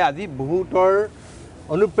যিগৰাকী মহিলাই আজি বহুতৰ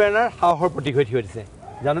অনুপ্ৰেৰণাৰ সাহসৰ প্ৰতীক হৈ থিয় দিছে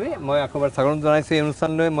জাহ্নৱী মই আকৌ এবাৰ স্বাগতম জনাইছোঁ এই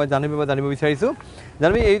অনুষ্ঠানলৈ মই জাহ্নৱীৰ পৰা জানিব বিচাৰিছোঁ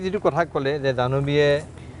জাহ্নৱী এই যিটো কথা ক'লে যে জাহ্নৱীয়ে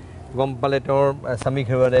গম পালে তেওঁৰ স্বামীক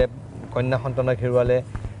হেৰুৱালে কন্যা সন্তানক হেৰুৱালে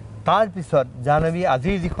তাৰপিছত জাহ্নৱী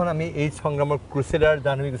আজিৰ যিখন আমি এই সংগ্ৰামৰ ক্ৰুচেডাৰ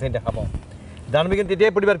জাহ্নৱী গোস্বামী দেখা পাওঁ জাহ্নৱী কিন্তু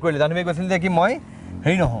তেতিয়াই প্ৰতিবাদ কৰিলে জাহ্নৱীয়ে কৈছিল যে কি মই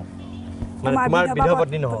হেৰি নহওঁ মানে তোমাৰ বিধৱা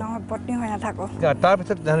পত্নী নহওঁ পত্নী হৈ নাথাকোঁ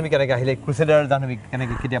তাৰপিছত জাহ্নৱী কেনেকৈ আহিলে ক্ৰুচেডাৰ জাহ্নৱী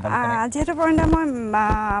কেনেকৈ কেতিয়া পালে যিহেতু পৰিণাম মই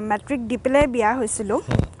মেট্ৰিক দি পেলাই বিয়া হৈছিলোঁ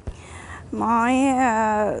মই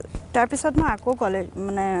তাৰপিছত মই আকৌ কলেজ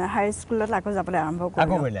মানে হাই স্কুলত আকৌ যাবলৈ আৰম্ভ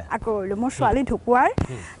কৰিলোঁ আকৌ কৰিলোঁ মোৰ ছোৱালী ঢুকোৱাৰ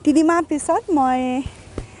 3 মাহ পিছত মই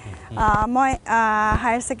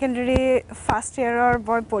হায়াৰ ছেকেণ্ডেৰী ফাৰ্ষ্ট ইয়েৰৰ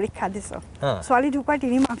পৰীক্ষা দিছোঁ ছোৱালী ঢুকোৱাৰ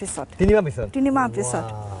 3 মাহ পিছত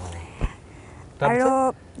আৰু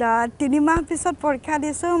 3 মাহ পিছত পৰীক্ষা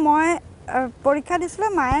দিছোঁ মই পৰীক্ষা দিছিলোঁ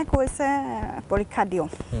মায়ে কৈছে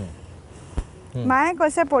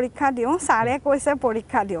পৰীক্ষা দিওঁ ছাৰে কৈছে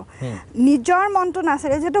পৰীক্ষা দিওঁ নিজৰ মনটো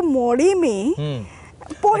নাছিলে যিহেতু মৰিমেই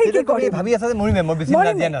পঢ়ি কি কৰিম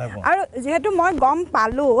আৰু যিহেতু মই গম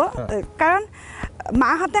পালোঁ কাৰণ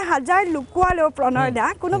মাহঁতে হাজাৰ লুকুৱালেও প্ৰণয় দা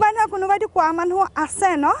কোনোবাই নহয় কোনোবাইতো কোৱা মানুহ আছে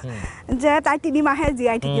ন যে তাই 3 মাহে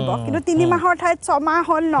জীয়াই থাকিব কিন্তু 3 মাহৰ ঠাইত 6 মাহ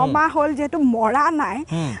হ'ল 9 মাহ হ'ল যিহেতু মৰা নাই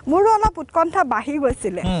মোৰো অলপ উৎকণ্ঠা বাঢ়ি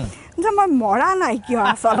গৈছিলে যে মই মৰা নাই কিয়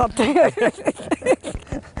আচলতে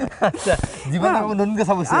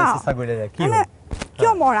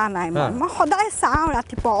কিয় মৰা নাই মই সদায় চাওঁ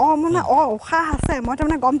ৰাতিপুৱা মানে উশাহ আছে মই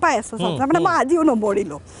তাৰমানে গম পাই আছোঁ তাৰমানে মই আজিও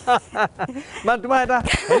নমৰিলোঁ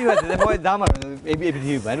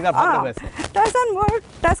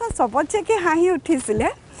তাৰপিছত চবতছে কি হাঁহি উঠিছিলে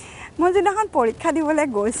মই যিদিনাখন পৰীক্ষা দিবলৈ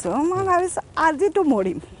গৈছোঁ মই ভাবিছোঁ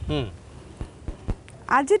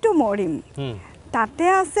আজিতো মৰিম তাতে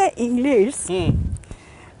আছে ইংলিছ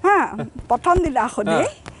হা প্ৰথম দিনাখনেই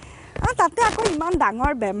আৰু তাতে আকৌ ইমান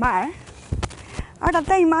ডাঙৰ বেমাৰ আৰু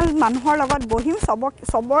তাতে ইমান মানুহৰ লগত বহিম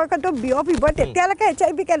চবকেতো বিয়পিব তেতিয়ালৈকে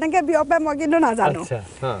HIV কেনেকৈ বিয়পে মই কিন্তু নাজানো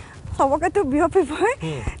চবকেতো বিয়পিবই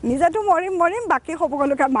নিজেতো মৰিম বাকী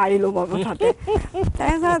সকলোকে মাৰি ল'ব মুঠতে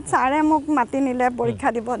তাৰপিছত ছাৰে মোক মাতি নিলে পৰীক্ষা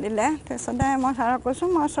দিব দিলে তাৰপিছতে মই ছাৰক কৈছোঁ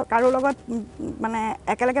মই কাৰো লগত মানে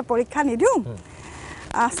একেলগে পৰীক্ষা নিদিওঁ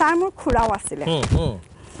ছাৰ মোৰ খুৰাও আছিলে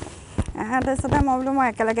তাৰপিছতে মই বোলো মই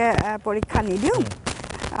একেলগে পৰীক্ষা নিদিওঁ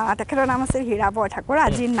তেখেতৰ নাম আছিল হীৰা বৰঠাকুৰ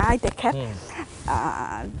আজি নাই তেখেত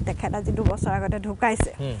আজি 2 বছৰ আগতে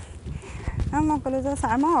ঢুকাইছে মই ক'লোঁ যে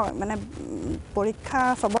ছাৰ মই মানে পৰীক্ষা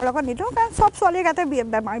চবৰ লগত নিদিওঁ কাৰণ চব ছোৱালীৰ গাতে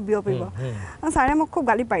বেমাৰ বিয়পিব ছাৰে মোক খুব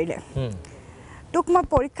গালি পাৰিলে তোক মই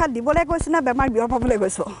পৰীক্ষা দিবলৈ কৈছোঁ নে বেমাৰ বিয়পাবলৈ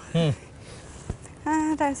কৈছোঁ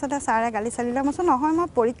তাৰপিছতে ছাৰে গালি চালিলে মই কৈছোঁ নহয় মই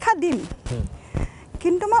পৰীক্ষা দিম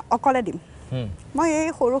কিন্তু মই অকলে দিম মই এই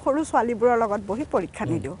সৰু সৰু ছোৱালীবোৰৰ লগত বহি পৰীক্ষা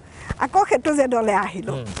নিদিওঁ আকৌ সেইটো যে দলে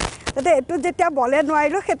আহিলোঁ তাতে এইটো যেতিয়া বলে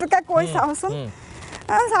নোৱাৰিলোঁ সেইটোকে কৈ চাওঁচোন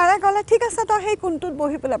ছাৰে ক'লে ঠিক আছে তই সেই কোনটোত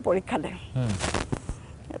বহি পেলাই পৰীক্ষা দে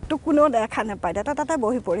তোক কোনেও দেখা নাপায় তই তাতে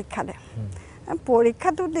বহি পৰীক্ষা দে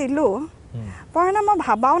পৰীক্ষাটো দিলোঁ পঢ়া মই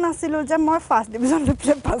ভাবাও নাছিলোঁ যে মই ফাৰ্ষ্ট ডিভিজন লৈ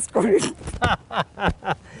পেলাই পাছ কৰিম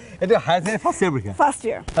ফাৰ্ষ্ট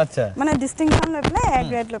ইয়েৰ মানে ডিষ্টিংশ্যন লৈ পেলাই A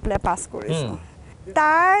গ্ৰেড লৈ পেলাই পাছ কৰিছোঁ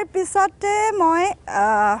তাৰপিছতে মই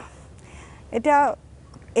এতিয়া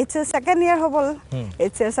HS ছেকেণ্ড ইয়েৰ হৈ গ'ল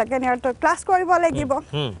HS ছেকেণ্ড ইয়েৰটো ক্লাছ কৰিব লাগিব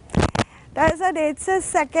তাৰপিছত HS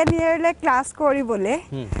ছেকেণ্ড ইয়েৰলৈ ক্লাছ কৰিবলৈ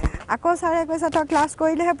আকৌ ছাৰে কৈছে তই ক্লাছ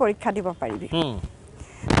কৰিলেহে পৰীক্ষা দিব পাৰিবি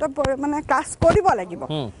তই মানে ক্লাছ কৰিব লাগিব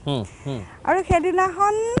আৰু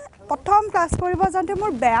সেইদিনাখন প্ৰথম ক্লাছ কৰিব যাওঁতে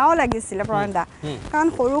মোৰ বেয়াও লাগিছিলে প্ৰৰণদা কাৰণ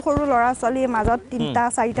সৰু সৰু ল'ৰা ছোৱালীৰ মাজত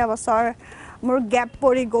 3-4 বছৰ মোৰ গেপ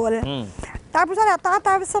পৰি গ'ল তাৰপিছত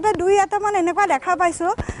তাৰপিছতে 2-3মান এনেকুৱা দেখা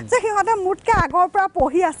পাইছোঁ যে সিহঁতে মোতকৈ আগৰ পৰা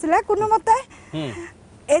পঢ়ি আছিলে কোনোমতে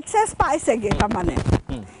HS পাইছেগৈ তাৰমানে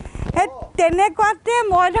সেই তেনেকুৱাতে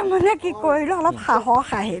মই তাৰমানে কি কৰিলোঁ অলপ সাহস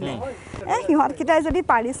আহিলে সিহঁতকেইটাই যদি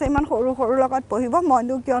পাৰিছে ইমান সৰু সৰু লগত পঢ়িব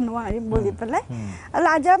মইনো কিয় নোৱাৰিম বুলি পেলাই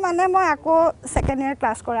লাজে মানে মই আকৌ ছেকেণ্ড ইয়েৰ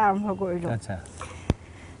ক্লাছ কৰা আৰম্ভ কৰিলোঁ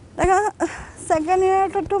ছেকেণ্ড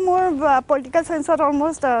ইয়েৰটোতো মোৰ পলিটিকেল চায়েন্সত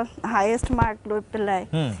অলমষ্ট হায়েষ্ট মাৰ্ক লৈ পেলাই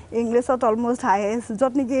ইংলিছত অলমষ্ট হায়েষ্ট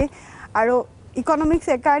য'ত নেকি আৰু ইকনমিক্স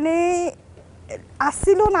এইকাৰণেই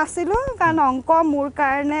নাছিলোঁ কাৰণ অংক মোৰ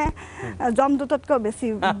কাৰণে জমদূততকৈ বেছি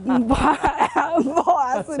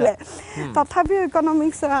আছিলে তথাপিও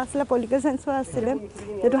ইকনমিক্স আছিলে পলিটিকেল চায়েন্সো আছিলে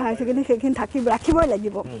যিটো হায়াৰ ছেকেণ্ডেৰী সেইখিনি ৰাখিবই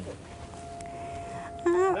লাগিব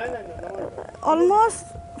অলমষ্ট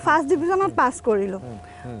ফাৰ্ষ্ট ডিভিজনত পাছ কৰিলোঁ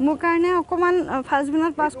মোৰ কাৰণে অকণমান ফাৰ্ষ্ট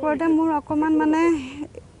ডিভিজনত পাছ কৰোঁতে মোৰ অকণমান মানে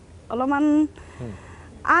অলপমান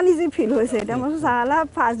আনইজি ফিল হৈছে এতিয়া মই চালা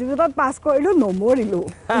ফাৰ্ষ্ট ডিভিজনত পাছ কৰিলোঁ নমৰিলোঁ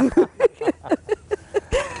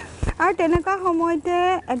আৰু তেনেকুৱা সময়তে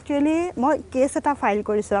একচুৱেলি মই কেছ এটা ফাইল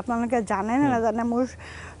কৰিছোঁ আপোনালোকে জানে নে নাজানে মোৰ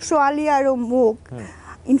ছোৱালী আৰু মোক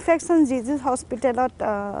ইনফেকশ্যন ডিজিজ হস্পিটেলত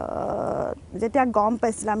যেতিয়া গম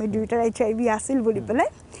পাইছিলোঁ আমি দুয়োটাৰ HIV আছিল বুলি পেলাই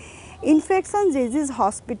ইনফেকশ্যন ডিজিজ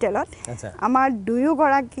হস্পিটেলত আমাৰ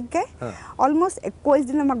দুয়োগৰাকীকে অলমষ্ট 21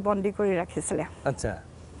 দিন আমাক বন্দী কৰি ৰাখিছিলে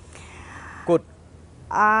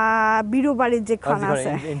বিৰুবাৰীত যিখন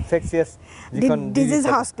আছে ডিজিজ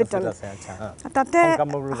হস্পিটেল তাতে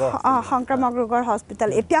সংক্ৰামক ৰোগৰ হস্পিটেল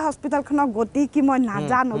এতিয়া হস্পিটেলখনৰ গতি কি মই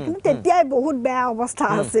নাজানো কিন্তু তেতিয়াই বহুত বেয়া অৱস্থা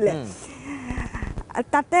আছিলে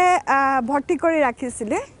তাতে ভৰ্তি কৰি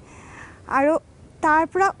ৰাখিছিলে আৰু তাৰ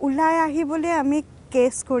পৰা ওলাই আহিবলৈ আমি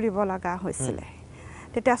কেছ কৰিব লগা হৈছিলে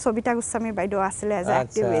তেতিয়া সবিতা গোস্বামী বাইদেউ আছিলে এজ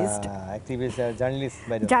এক্টিভিষ্ট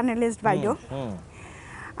জাৰ্নেলিষ্ট বাইদেউ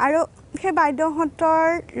আৰু সেই বাইদেউহঁতৰ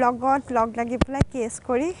লগত লগ লাগি পেলাই কেছ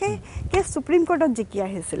কৰি সেই কেছ সুপ্ৰিম কোৰ্টত জিকি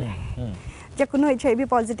আহিছিলে যে কোনো HIV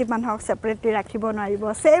পজিটিভ মানুহক ছেপাৰেটলি ৰাখিব নোৱাৰিব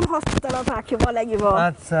সেম হস্পিটেলত ৰাখিব লাগিব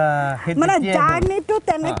মানে জাৰ্নিটো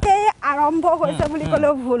তেনেকৈ আৰম্ভ হৈছে বুলি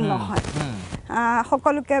ক'লেও ভুল নহয়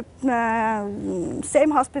সকলোকে সেম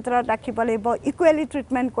হস্পিটেলত ৰাখিব লাগিব ইকুৱেলি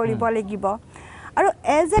ট্ৰিটমেণ্ট কৰিব লাগিব আৰু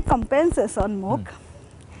এজ এ কম্পেনচেশ্যন মোক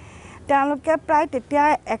তেওঁলোকে প্ৰায় তেতিয়া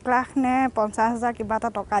 1 লাখ নে 50,000 কিবা এটা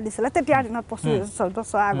টকা দিছিলে তেতিয়াৰ দিনত 25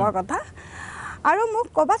 বছৰ আগৰ কথা আৰু মোক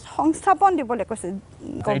ক'ৰবাত সংস্থাপন দিবলৈ কৈছে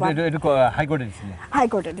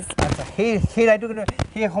হাইকোৰ্টে দিছিলে সেই ৰাইটো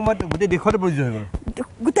সেই সময়ত গোটেই দেশতে প্ৰযোজ্য হৈ গ'ল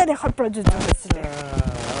গোটেই দেশত প্ৰযোজ্য হৈছিলে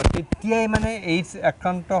তেতিয়াই মানে এইডছ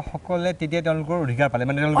আক্ৰান্তসকলে তেতিয়া তেওঁলোকৰ অধিকাৰ পালে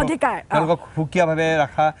মানে তেওঁলোকক সুকীয়াভাৱে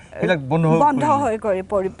ৰখা সেইবিলাক বন্ধ হৈ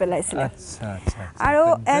পৰি পেলাইছিলে আৰু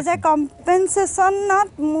এজ এ কম্পেনচেশ্যনত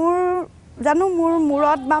মোৰ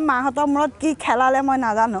মূৰত বা মাহঁতৰ মূৰত কি খেলালে মই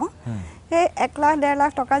নাজানো সেই 1 লাখ 1.5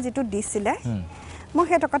 লাখ টকা যিটো দিছিলে মই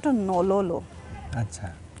সেই টকাটো নল'লোঁ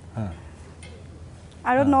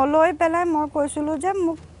আৰু নলৈ পেলাই মই কৈছিলোঁ যে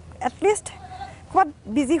মোক এটলিষ্ট ক'ৰবাত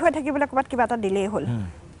বিজি হৈ থাকিবলৈ ক'ৰবাত কিবা এটা দিলেই হ'ল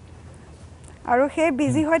আৰু সেই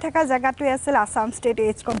বিজি হৈ থকা জেগাটোৱে আছিল Assam state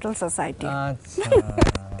AIDS control society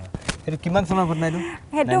সেইটো কিমান চনৰ ঘটনা এইটো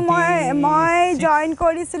সেইটো মই জইন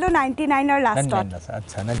কৰিছিলোঁ 99ৰ লাষ্টত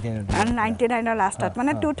আচ্ছা 99ৰ লাষ্টত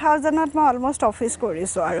মানে 2000ত মই অলমষ্ট অফিচ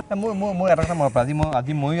কৰিছোঁ আৰু মোৰ এটা কথা মনত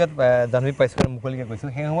আজি মই ইয়াত জানুৱাৰীত পাইছোঁ মুকলিকৈ কৈছোঁ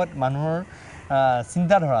সেই সময়ত মানুহৰ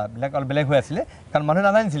চিন্তাধাৰাবিলাক অলপ বেলেগ হৈ আছিলে কাৰণ মানুহে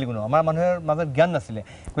নাজানিছিলে কোনো আমাৰ মানুহৰ মাজত জ্ঞান নাছিলে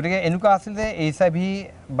গতিকে এনেকুৱা আছিল যে HIV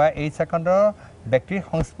বা এইডছ আক্ৰান্তৰ ব্যক্তিৰ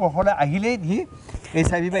সংস্পৰ্শলৈ আহিলেই সি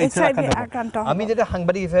HIV বা এইডছ আক্ৰান্ত আমি যেতিয়া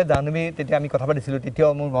সাংবাদিক হিচাপে জাহ্নৱী তেতিয়া আমি কথা পাতিছিলোঁ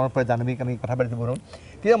তেতিয়াও মোৰ মনত পৰে জাহ্নৱীক আমি কথা পাতিছিলোঁ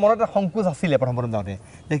তেতিয়া মনত এটা সংকোচ আছিলে প্ৰথম যাওঁতে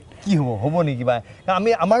যে কি হ'ব নেকি বা কাৰণ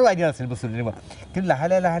আমাৰো আইডিয়া নাছিল বস্তুটো তেনেকুৱা কিন্তু লাহে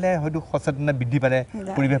লাহে হয়তো সচেতনতা বৃদ্ধি পালে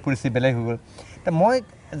পৰিৱেশ পৰিস্থিতি বেলেগ হৈ গ'ল মই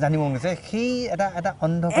জানিব মন গৈছে সেই এটা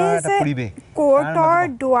অন্ধকাৰ এটা পৰিৱেশ কোৰ্টৰ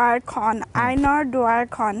দুৱাৰখন আইনৰ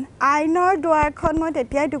দুৱাৰখন মই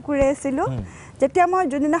তেতিয়াই টুকুৰাইছিলোঁ যেতিয়া মই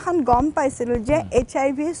যোনদিনাখন গম পাইছিলোঁ যে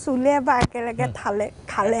HIV চুলে বা একেলগে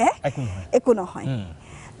খালে একো নহয়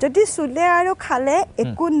যদি চুলে আৰু খালে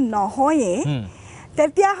একো নহয়েই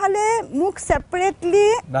তেতিয়াহ'লে মোক ছেপাৰেটলি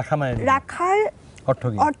ৰাখাৰ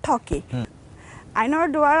অৰ্থ কি আইনৰ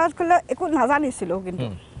দুৱাৰত গ'লে একো নাজানিছিলোঁ কিন্তু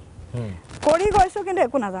কৰি গৈছোঁ কিন্তু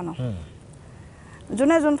একো নাজানো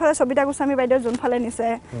যোনে যোনফালে সবিতা গোস্বামী বাইদেউ যোনফালে নিছে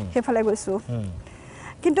সেইফালে গৈছোঁ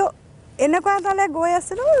কিন্তু এনেকুৱা এটালৈ গৈ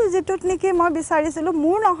আছিলোঁ যিটোত নেকি মই বিচাৰিছিলোঁ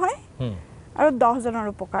মোৰ নহয় আৰু 10 জনৰ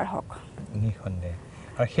উপকাৰ হওক নিঃসন্দেহে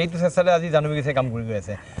আৰু সেইটো চেষ্টাতে আজি জাহ্নৱী গৈছে কাম কৰি গৈ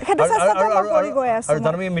আছে আৰু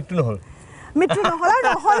জাহ্নৱী মৃত্যু নহ'ল আৰু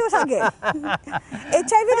নহয়ো চাগে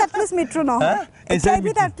HIV এটলিষ্ট মৃত্যু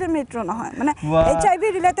নহয় মানে HIV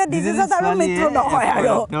ৰিলেটেড ডিজিজত আৰু মৃত্যু নহয়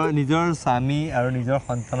আৰু নিজৰ স্বামী আৰু নিজৰ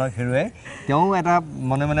সন্তানক হেৰুৱাই তেওঁ এটা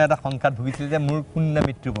মনে এটা শংকাত ভুগিছিল যে মোৰ কোনদিনা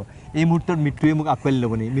মৃত্যু হ'ব এই মুহূৰ্তত মৃত্যুৱে মোক আঁকোৱালি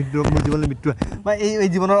ল'ব নি মোৰ জীৱনলৈ মৃত্যু বা এই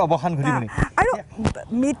জীৱনৰ অৱসান ঘটিব নি আৰু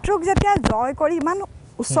মৃত্যুক যেতিয়া জয় কৰি ইমান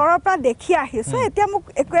ওচৰৰ পৰা দেখি আহিছোঁ এতিয়া মোক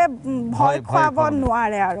একোৱে ভয় খুৱাব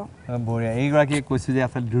নোৱাৰে আৰু বঢ়িয়া এইগৰাকীয়ে কৈছোঁ যে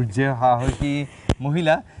আচলতে ধৈৰ্য সাহসী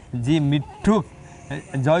মহিলা যি মৃত্যুক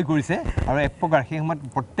জয় কৰিছে আৰু এক প্ৰকাৰ সেই সময়ত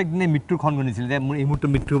প্ৰত্যেক দিনে মৃত্যুৰ খন গণিছিল যে মোৰ এই মুহূৰ্তত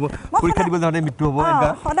মৃত্যু হ'ব পৰীক্ষা দিব যাওঁতে মৃত্যু হ'ব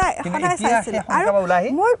সদায় চাইছিলোঁ আৰু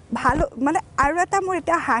মোৰ ভাল মানে আৰু এটা মোৰ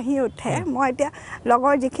এতিয়া হাঁহি উঠে মই এতিয়া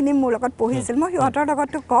লগৰ যিখিনি মোৰ লগত পঢ়িছিল মই সিহঁতৰ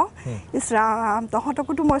লগতো কওঁ ইছ ৰাম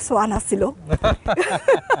তহঁতকোতো মই চোৱা নাছিলোঁ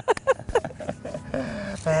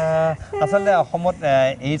আচলতে অসমত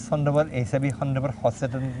এই সন্দৰ্ভত HIV সন্দৰ্ভত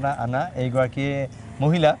সচেতনতা অনা এইগৰাকী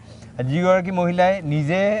মহিলা যিগৰাকী মহিলাই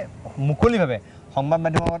নিজে মুকলিভাৱে সংবাদ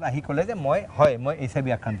মাধ্যমত আহি ক'লে যে মই HIV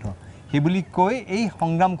আক্ৰান্ত সেই বুলি কৈ এই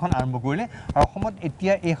সংগ্ৰামখন আৰম্ভ কৰিলে আৰু অসমত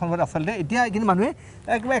এতিয়া এই সন্দৰ্ভত আচলতে এতিয়া কিন্তু মানুহে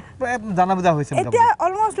জানা বুজা হৈছে এতিয়া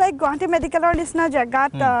অলমষ্ট লাইক গুৱাহাটী মেডিকেলৰ নিচিনা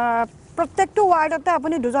জেগাত প্ৰত্যেকটো ৱাৰ্ডতে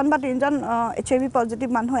আপুনি 2জন বা 3জন HIV পজিটিভ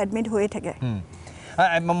মানুহ এডমিট হৈয়ে থাকে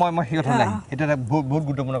মই সেই কথা নাই এটা বহুত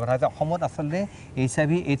গুৰুত্বপূৰ্ণ কথা আছে অসমত আচলতে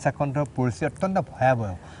HIV এইডছ আক্ৰান্তৰ পৰিস্থিতি অত্যন্ত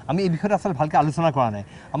ভয়াৱহ আমি এই বিষয়ত আচলতে ভালকৈ আলোচনা কৰা নাই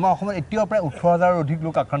আমাৰ অসমত এতিয়াও প্ৰায় 18,000ৰ অধিক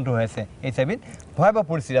লোক আক্ৰান্ত হৈ আছে HIVত ভয়াৱহ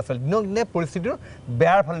পৰিস্থিতি আচলতে দিনক দিনে পৰিস্থিতিটো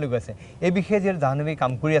বেয়াৰ ফালে গৈ আছে এই বিষয়ে যিহেতু জাহ্নৱী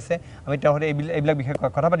কাম কৰি আছে আমি তেওঁৰ সৈতে এইবিলাক বিষয়ে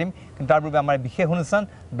কথা পাতিম কিন্তু তাৰ পূৰ্বে আমাৰ বিশেষ অনুষ্ঠান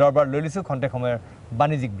দৰবাৰ লৈ লৈছোঁ খন্তেক সময়ৰ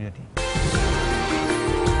বাণিজ্যিক বিৰতি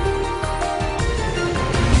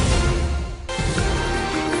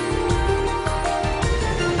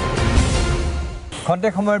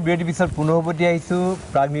খন্তেক সময়ৰ বিৰতিৰ পিছত পুনৰ উভতি আহিছোঁ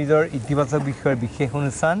প্ৰাগ নিউজৰ ইতিবাচক বিষয়ৰ বিশেষ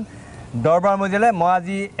অনুষ্ঠান দৰবাৰ মজিয়ালৈ মই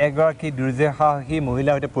আজি এগৰাকী দুৰ্যয় সাহসী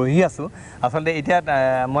মহিলাৰ সৈতে পঢ়ি আছোঁ আচলতে এতিয়া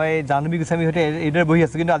মই জাহ্নৱী গোস্বামীৰ সৈতে এইদৰে বহি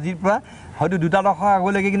আছোঁ কিন্তু আজিৰ পৰা হয়তো 2টা দশক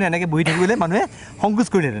আগলৈকে কিন্তু এনেকৈ বহি থাকিবলৈ মানুহে সংকোচ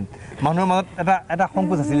কৰিলেহেঁতেন মানুহৰ মাজত এটা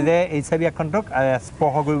সংকোচ আছিল যে HIV আক্ৰান্তক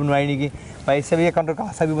স্পৰ্শ কৰিব নোৱাৰি নেকি বা HIV আক্ৰান্তক কাষ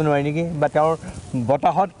চাপিব নোৱাৰি নেকি বা তেওঁৰ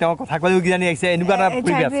বতাহত তেওঁ কথা ক'লেও কিজানি আহিছে এনেকুৱা এটা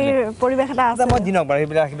পৰিৱেশ এটা আছে মই দিনক বাৰু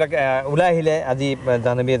সেইবিলাক ওলাই আহিলে আজি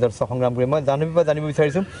জাহ্নৱীয়ে যথেষ্ট সংগ্ৰাম কৰি মই জাহ্নৱীৰ পৰা জানিব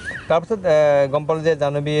বিচাৰিছোঁ তাৰপিছত গম পালোঁ যে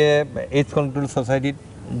জাহ্নৱীয়ে এইডছ কণ্ট্ৰল ছ'চাইটিত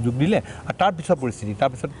যোগ দিলে আৰু তাৰপিছত পৰিস্থিতি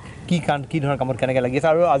তাৰপিছত কি ধৰণৰ কামত কেনেকৈ লাগি আছে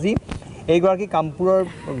আৰু আজি এইগৰাকী কামপুৰৰ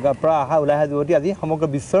পৰা ওলাই অহা যুৱতী আজি সমগ্ৰ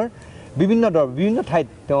বিশ্বৰ বিভিন্ন ঠাইত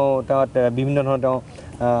তেওঁ বিভিন্ন ধৰণৰ তেওঁ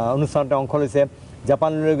অনুষ্ঠানত অংশ লৈছে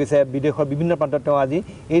জাপানলৈ গৈছে বিদেশৰ বিভিন্ন প্ৰান্তত তেওঁ আজি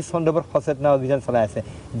এই সন্দৰ্ভত সচেতনতা অভিযান চলাই আছে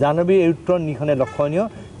জাহ্নৱীৰ এই উত্তৰ নিখনে লক্ষণীয়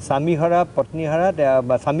স্বামীহাৰা পত্নীহাৰা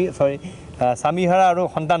স্বামীহাৰা আৰু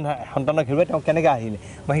সন্তানক হেৰুৱাই তেওঁ কেনেকৈ আহিলে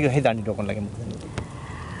মই সেই জাৰ্ণিটো অকণ লাগে মোক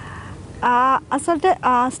আচলতে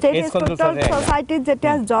ষ্টেট এইডছ কণ্ট্ৰল ছ'চাইটিত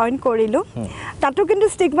যেতিয়া জইন কৰিলোঁ তাতো কিন্তু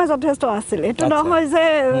ষ্টিগমা যথেষ্ট আছিলে এইটো নহয় যে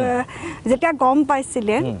যেতিয়া গম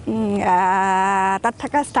পাইছিলে তাত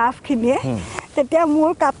থকা ষ্টাফখিনিয়ে তেতিয়া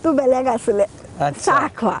মোৰ কাপটো বেলেগ আছিলে চাহ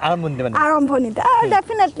খোৱা আৰম্ভণিতে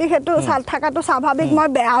ডেফিনেটলি সেইটো থকাটো স্বাভাৱিক মই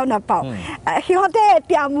বেয়াও নাপাওঁ সিহঁতে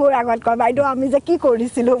এতিয়া মোৰ আগত কয় বাইদেউ আমি যে কি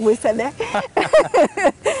কৰিছিলোঁ বুজিছেনে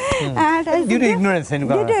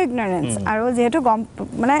ইগনৰেঞ্চ আৰু যিহেতু গম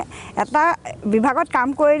মানে এটা বিভাগত কাম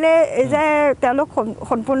কৰিলে এই যে তেওঁলোক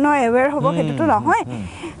সম্পূৰ্ণ এৱেৰ হ'ব সেইটোতো নহয়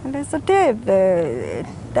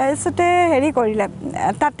তাৰপিছতে হেৰি কৰিলে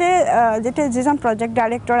তাতে যেতিয়া যিজন প্ৰজেক্ট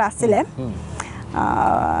ডাইৰেক্টৰ আছিলে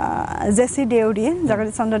জেচি দেউৰী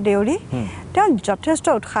জগদীশ চন্দ্ৰ দেউৰী তেওঁ যথেষ্ট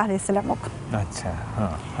উৎসাহ দিছিলে মোক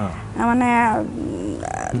মানে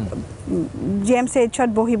GMCHত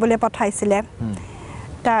বহিবলৈ পঠাইছিলে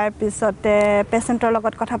তাৰপিছতে পেচেণ্টৰ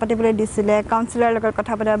লগত কথা পাতিবলৈ দিছিলে কাউন্সিলৰ লগত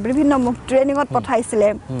কথা পাতিবলৈ বিভিন্ন মোক ট্ৰেইনিঙত পঠাইছিলে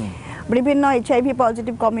বিভিন্ন HIV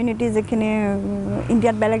পজিটিভ কমিউনিটি যিখিনি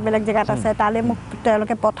ইণ্ডিয়াত বেলেগ বেলেগ জেগাত আছে তালৈ মোক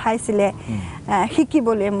তেওঁলোকে পঠাইছিলে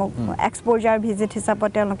শিকিবলৈ মোক এক্সপ'জাৰ ভিজিট হিচাপত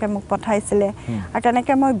তেওঁলোকে মোক পঠাইছিলে আৰু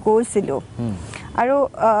তেনেকৈ মই গৈছিলোঁ আৰু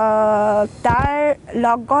তাৰ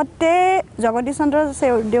লগতে জগদীশ চন্দ্ৰ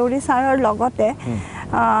দেউৰী ছাৰৰ লগতে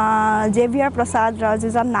জেভিয়াৰ প্ৰসাদ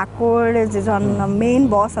যিজন নাকৰ যিজন মেইন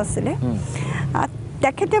বছ আছিলে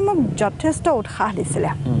তেখেতে মোক যথেষ্ট উৎসাহ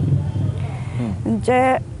দিছিলে যে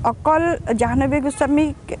অকল জাহ্নৱী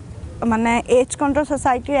গোস্বামীক মানে এইডছ কণ্ট্ৰল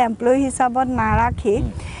ছ'চাইটিৰ এমপ্লয়ী হিচাপত নাৰাখি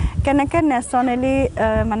কেনেকৈ নেশ্যনেলি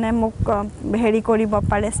মানে মোক হেৰি কৰিব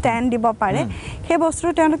পাৰে ষ্টেণ্ড দিব পাৰে সেই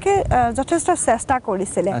বস্তুটো তেওঁলোকে যথেষ্ট চেষ্টা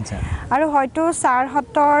কৰিছিলে আৰু হয়তো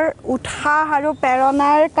ছাৰহঁতৰ উৎসাহ আৰু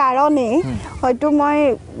প্ৰেৰণাৰ কাৰণেই হয়তো মই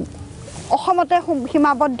অসমতে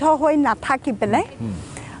সীমাবদ্ধ হৈ নাথাকি পেলাই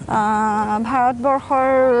ভাৰতবৰ্ষৰ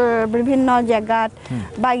বিভিন্ন জেগাত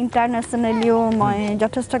বা ইণ্টাৰনেশ্যনেলিও মই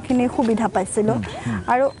যথেষ্টখিনি সুবিধা পাইছিলোঁ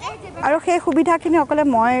আৰু সেই সুবিধাখিনি অকলে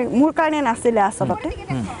মোৰ কাৰণে নাছিলে আচলতে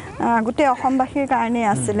গোটেই অসমবাসীৰ কাৰণেই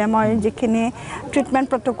আছিলে মই যিখিনি ট্ৰিটমেণ্ট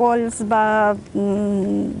প্ৰট'কলছ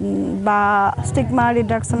বা ষ্টিগমা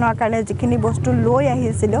ৰিডাকশ্যনৰ কাৰণে যিখিনি বস্তু লৈ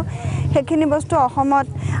আহিছিলোঁ সেইখিনি বস্তু অসমত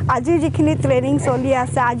আজিৰ যিখিনি ট্ৰেইনিং চলি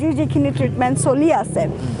আছে আজিৰ যিখিনি ট্ৰিটমেণ্ট চলি আছে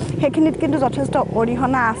সেইখিনিত কিন্তু যথেষ্ট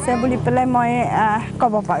অৰিহণা আছে বুলি পেলাই মই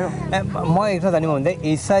ক'ব পাৰোঁ মই এটা জানিব মন যায়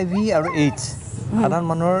HIV আৰু AIDS সাধাৰণ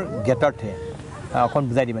মানুহৰ জ্ঞাতাৰ্থে অকণ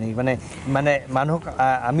বুজাই দিবা নেকি মানে মানুহক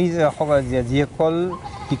আমি যিসকল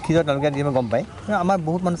শিক্ষিত তেওঁলোকে যিমান গম পায় আমাৰ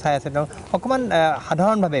বহুত মানুহ চাই আছে তেওঁ অকণমান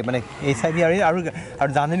সাধাৰণভাৱে মানে HIV আৰু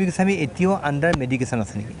জাহ্নৱী গোস্বামী এতিয়াও আণ্ডাৰ মেডিকেশ্যন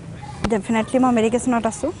আছে নেকি ডেফিনেটলি মই মেডিকেশ্যনত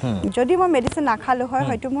আছোঁ যদি মই মেডিচিন নাখালোঁ হয়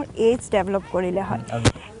হয়তো মোৰ এইডছ ডেভেলপ কৰিলে হয়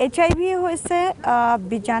HIV হৈছে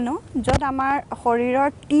বীজাণু য'ত আমাৰ শৰীৰৰ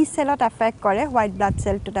টি চেলত এফেক্ট কৰে হোৱাইট ব্লাড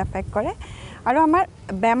চেলটোত এফেক্ট কৰে আৰু আমাৰ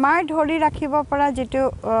বেমাৰ ধৰি ৰাখিব পৰা যিটো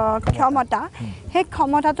ক্ষমতা সেই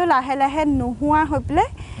ক্ষমতাটো লাহে লাহে নোহোৱা হৈ পেলাই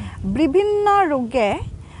বিভিন্ন ৰোগে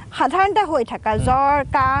সাধাৰণতে হৈ থকা জ্বৰ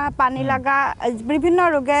কাহ পানী লগা বিভিন্ন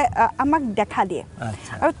ৰোগে আমাক দেখা দিয়ে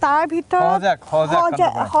আৰু তাৰ ভিতৰত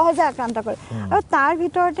সহজে আক্ৰান্ত কৰে আৰু তাৰ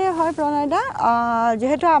ভিতৰতে হয় প্ৰণয়দা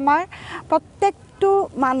যিহেতু আমাৰ প্ৰত্যেকটো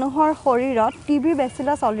মানুহৰ শৰীৰত TB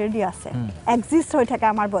বেচিলাছ অলৰেডি আছে এক্সিষ্ট হৈ থাকে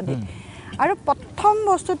আমাৰ বডিত আৰু প্ৰথম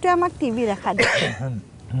বস্তুটোৱে আমাক TB দেখা দিয়ে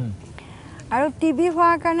আৰু TB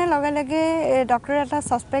হোৱাৰ কাৰণে লগে লগে ডক্টৰে এটা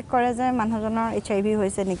ছাছপেক্ট কৰে যে মানুহজনৰ HIV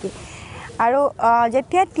হৈছে নেকি আৰু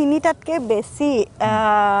যেতিয়া 3টাতকৈ বেছি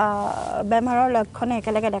বেমাৰৰ লক্ষণে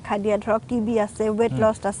একেলগে দেখা দিয়ে ধৰক TB আছে ৱেট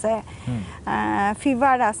লছ আছে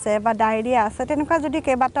ফিভাৰ আছে বা ডায়েৰিয়া আছে তেনেকুৱা যদি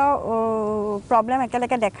কেইবাটাও প্ৰব্লেম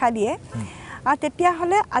একেলগে দেখা দিয়ে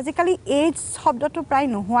তেতিয়াহ'লে আজিকালি এইডছ শব্দটো প্ৰায়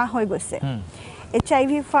নোহোৱা হৈ গৈছে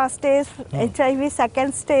HIV first stage HIV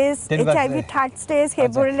second stage HIV third stage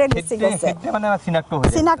সেইবোৰলৈ গুচি গৈছে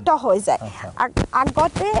চিনাক্ত হৈ যায়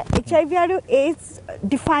আগতে HIV আৰু এইডছ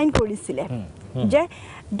ডিফাইন কৰিছিলে যে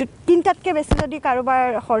 3টাতকৈ বেছি যদি কাৰোবাৰ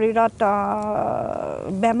শৰীৰত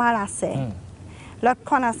বেমাৰ আছে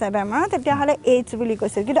লক্ষণ আছে বেমাৰ তেতিয়াহ'লে এইডছ বুলি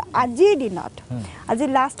কৈছিল কিন্তু আজিৰ দিনত আজি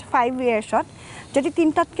লাষ্ট 5 yearsত যদি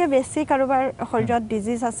 3টাতকৈ বেছি কাৰোবাৰ শৰীৰত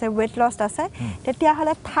ডিজিজ আছে ৱেট লছ আছে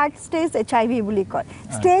তেতিয়াহ'লে থাৰ্ড ষ্টেজ HIV বুলি কয়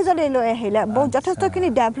ষ্টেজলৈ লৈ আহিলে বহুত যথেষ্টখিনি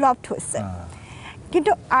ডেভেলপড হৈছে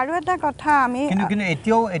কিন্তু আৰু এটা কথা আমি কিন্তু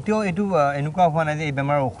এতিয়াও এইটো এনেকুৱা হোৱা নাই যে এই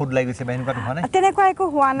বেমাৰৰ ঔষধ লাগি গৈছে বা এনেকুৱাটো হোৱা নাই তেনেকুৱা একো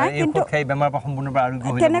হোৱা নাই কিন্তু এই বেমাৰৰ পৰা সম্পূৰ্ণৰূপে আৰোগ্য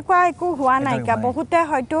হৈ তেনেকুৱা একো হোৱা নাই বহুতে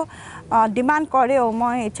হয়তো ডিমাণ্ড কৰেও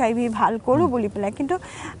মই HIV ভাল কৰোঁ বুলি পেলাই কিন্তু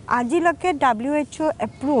আজিলৈকে WHO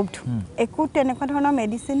এপ্ৰুভড একো তেনেকুৱা ধৰণৰ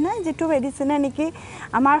মেডিচিন নাই যিটো মেডিচিনে নেকি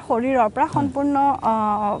আমাৰ শৰীৰৰ পৰা সম্পূৰ্ণ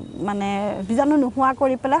মানে বীজাণু নোহোৱা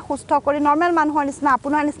কৰি পেলাই সুস্থ কৰি নৰ্মেল মানুহৰ নিচিনা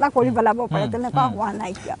আপোনাৰ নিচিনা কৰি পেলাব পাৰে তেনেকুৱা হোৱা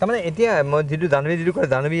নাই তাৰমানে এতিয়া মই যিটো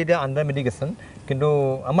জাহ্নৱী এতিয়া আণ্ডাৰ মেডিকেশ্যন কিন্তু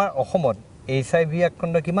আমাৰ অসমত HIV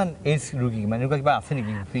আক্ৰান্ত কিমান এইডছ ৰোগী মানে এনেকুৱা কিবা আছে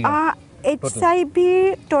নেকি HIV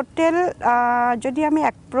টোটেল যদি আমি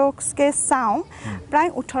এপ্ৰক্সকে চাওঁ প্ৰায়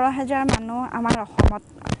 18,000 মানুহ আমাৰ অসমত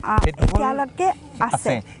এতিয়ালৈকে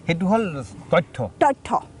আছে সেইটো হল তথ্য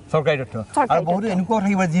সৰকাৰি তথ্য আৰ বহুত এনেকুৱা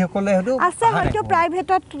থাকিব যিসকলে হয়তো আছে হয়তো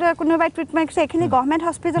প্ৰাইভেটত কোনোবাই ট্ৰিটমেন্ট আছে এখিনি গভৰ্নমেন্ট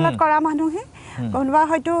হস্পিটালত কৰা মানুহে কোনোবা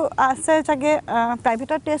হয়তো আছে চাগে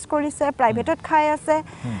প্ৰাইভেটত টেস্ট কৰিছে প্ৰাইভেটত খাই আছে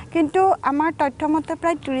কিন্তু আমাৰ তথ্য মতে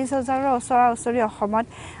প্ৰায় 30,000ৰ ওচৰা-ওচৰি অসমত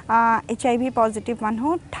HIV পজিটিভ মানুহ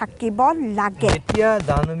থাকিব লাগে এতিয়া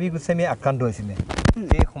জাহ্নবী গোস্বামী আক্ৰান্ত হৈছিলে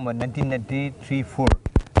এই সময়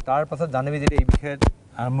 1993-4 তাৰ পাছত জাহ্নবী যদি এই বিষয়ে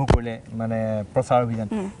আৰম্ভ কৰিলে মানে প্ৰচাৰ অভিযান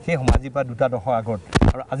সেই সমাজৰ পৰা দুটা দশক আগত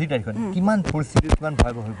আৰু আজি তাৰিখত কিমান পৰিস্থিতি কিমান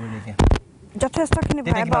ভয়াবহ হৈ পৰিলে এতিয়া যথেষ্টখিনি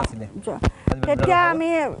ভয়াবহ আছিলে তেতিয়া আমি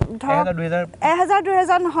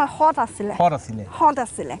 1000 নহয় হট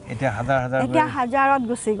আছিলে এতিয়া হাজাৰত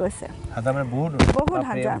গুচি গৈছে হাজাৰ মানে বহুত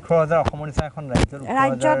হাজাৰ 18,000 অসমৰ নিচিনা এখন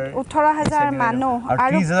ৰাজ্যত 18,000 মানুহ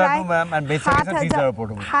আৰু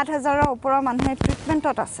 7,000ৰ ওপৰৰ মানুহে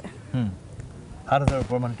ট্ৰিটমেণ্টত আছে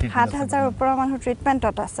 7,000ৰ ওপৰৰ মানুহ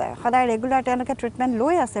ট্ৰিটমেণ্টত আছে সদায় ৰেগুলাৰ তেওঁলোকে ট্ৰিটমেণ্ট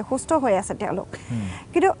লৈ আছে সুস্থ হৈ আছে তেওঁলোক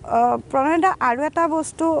কিন্তু প্ৰণয়দা আৰু এটা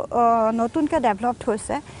বস্তু নতুনকৈ ডেভেলপড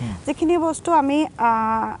হৈছে যিখিনি বস্তু আমি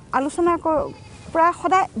আলোচনা পৰা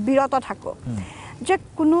সদায় বিৰত থাকোঁ যে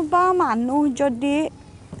কোনোবা মানুহ যদি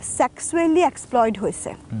সেক্সুৱেলি এক্সপ্লইড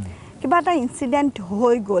হৈছে কিবা এটা ইনসিডেন্ট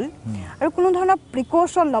হৈ গ'ল আৰু কোনো ধৰণৰ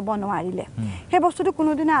প্ৰিকশন ল'ব নোৱাৰিলে সেই বস্তুটো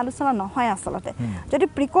কোনোদিনে আলোচনা নহয় আসলতে যদি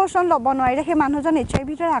প্ৰিকশন ল'ব নোৱাৰিলে সেই মানুহজন HIV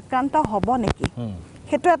ৰ আক্ৰান্ত হ'ব নেকি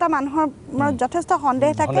হেতু এটা মানুহৰ যথেষ্ট সন্দেহ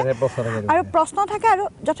থাকে আৰু প্ৰশ্ন থাকে আৰু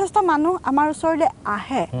যথেষ্ট মানুহ আমাৰ ওচৰলৈ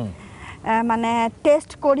আহে মানে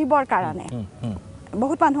টেষ্ট কৰিবৰ কাৰণে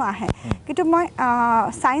বহুত মানুহ আহে কিন্তু মই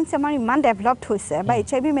সায়েন্স আমাৰ ইমান ডেভেলপড হৈছে বা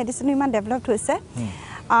HIV মেডিচিন ইমান ডেভেলপড হৈছে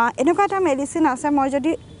এনেকুৱা এটা মেডিচিন আছে মই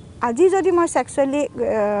যদি মই সেক্সুৱেলি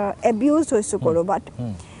এবিউজ হৈছোঁ কৰবাত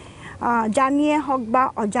জানিয়ে হওক বা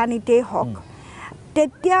অজানিতেই হওক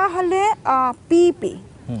তেতিয়াহ'লে PEP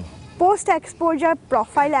post exposure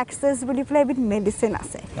profile access বুলি পেলাই এবিধ মেডিচিন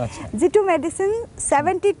আছে যিটো মেডিচিন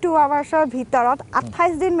 72 আৱাৰ্ছৰ ভিতৰত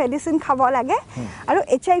 28 দিন মেডিচিন খাব লাগে আৰু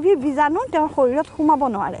HIV বীজাণু তেওঁৰ শৰীৰত সোমাব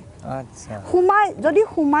নোৱাৰে যদি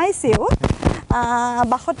সোমাইছেও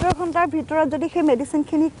 72 ঘণ্টাৰ ভিতৰত যদি সেই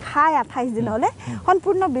মেডিচিনখিনি খায় 28 দিনলৈ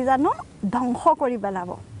সম্পূৰ্ণ বীজাণু ধ্বংস কৰি পেলাব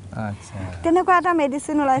তেনেকুৱা এটা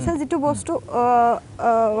মেডিচিন ওলাইছে যিটো বস্তু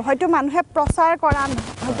হয়তো মানুহে প্ৰচাৰ কৰা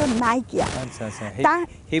হয়তো নাইকিয়া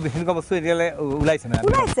সেই বিশেষকৈ বস্তু এতিয়ালৈ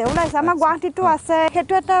ওলাইছে আমাৰ গুৱাহাটীতো আছে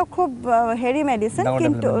সেইটো এটা খুব হেৰি মেডিচিন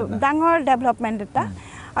কিন্তু ডাঙৰ ডেভেলপমেণ্ট এটা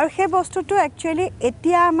আৰু সেই বস্তুটো একচুৱেলি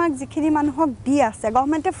এতিয়া আমাক যিখিনি মানুহক দি আছে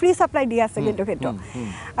গভৰ্নমেণ্টে ফ্ৰী সাপ্লাই দি আছে কিন্তু সেইটো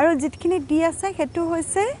আৰু যিখিনি দি আছে সেইটো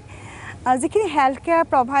হৈছে যিখিনি হেল্থ কেয়াৰ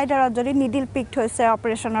প্ৰভাইডাৰত যদি নিডিল পিকড হৈছে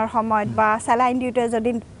অপাৰেশ্যনৰ সময়ত বা চেলাইন দিওঁতে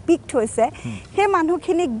যদি পিকড হৈছে সেই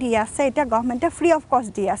মানুহখিনিক দি আছে এতিয়া গভৰ্নমেণ্টে ফ্ৰী অফ কষ্ট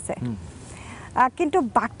দি আছে কিন্তু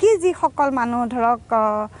বাকি যিসকল মানুহ ধৰক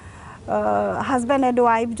হাজবেণ্ড এণ্ড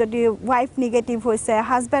ৱাইফ যদি ৱাইফ নিগেটিভ হৈছে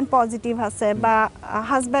হাজবেণ্ড পজিটিভ আছে বা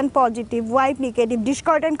husband positive wife negative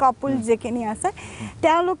ডিসকৰ্ডেণ্ট couple যিখিনি আছে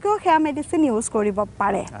তেওঁলোকেও সেয়া মেডিচিন ইউজ কৰিব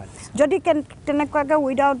পাৰে যদি তেনেকুৱাকৈ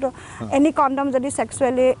উইদাউট এনি কণ্ডম যদি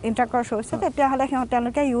সেক্সুৱেলি ইণ্টাৰকৰ্চ হৈছে তেতিয়াহ'লে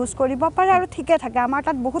তেওঁলোকে ইউজ কৰিব পাৰে আৰু ঠিকে থাকে আমাৰ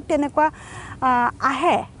তাত বহুত তেনেকুৱা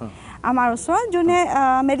আহে আমাৰ ওচৰত যোনে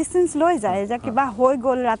মেডিচিনছ লৈ যায় যে কিবা হৈ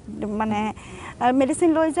গ'ল মানে মেডিচিন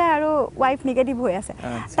লৈ যায় আৰু ৱাইফ নিগেটিভ হৈ আছে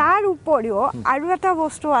তাৰ উপৰিও আৰু এটা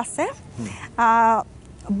বস্তু আছে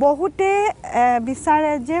বহুতে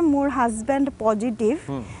বিচাৰে যে মোৰ হাজবেণ্ড পজিটিভ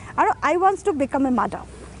আৰু আই wants to become a mother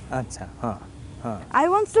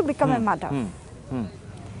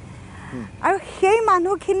আৰু সেই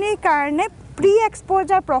মানুহখিনিৰ কাৰণে প্ৰি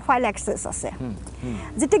এক্সপ'জাৰ প্ৰফাইল এক্সেছ আছে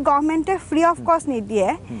যেটি গভৰ্নমেণ্টে ফ্ৰী অফ কষ্ট নিদিয়ে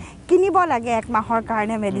কিনিব লাগে 1 মাহৰ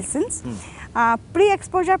কাৰণে medicines pre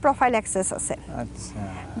exposure profile access আছে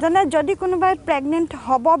যেনে যদি কোনোবাই প্ৰেগনেণ্ট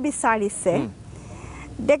হ'ব বিচাৰিছে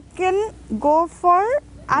দে কেন গো for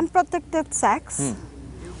আনপ্ৰটেক্টেড sex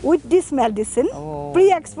with this medicine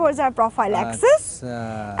pre-exposure profile access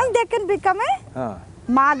and they can become a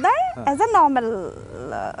mother as a normal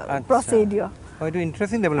procedure হয়তো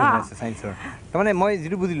ইন্টারেস্টিং ডেভেলপমেন্ট আছে সায়েন্সৰ মানে মই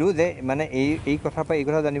যেটো বুজিলো যে মানে এই কথা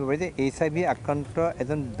জানিব পাৰি যে HIV আক্ৰান্ত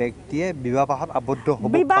এজন ব্যক্তিয়ে বিবাহপাশত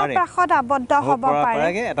আবদ্ধ হ'ব পাৰে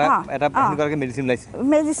এটা এনেকুৱাকে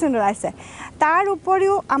মেডিচিন ওলাইছে তাৰ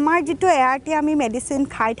উপৰিও আমাৰ যেটো ART আমি মেডিচিন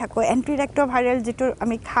খাই থাকো এন্টিৰেক্টোভাইৰাল যেটো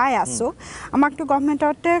আমি খাই আছো আমাকটো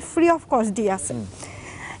গভৰ্নমেণ্টতে ফ্ৰী অফ কষ্ট দি আছে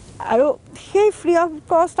আৰু সেই ফ্ৰী অফ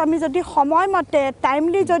কষ্ট আমি যদি সময়মতে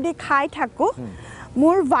টাইমলি যদি খাই থাকো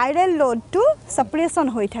মোৰ ভাইৰেল লোডটো সাপ্ৰেছন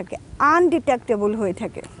হৈ থাকে আনডিটেক্টেবল হৈ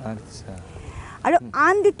থাকে আৰু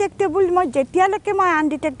আনডিটেক্টেবল মই যেতিয়ালৈকে মই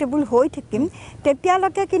আনডিটেক্টেবল হৈ থাকিম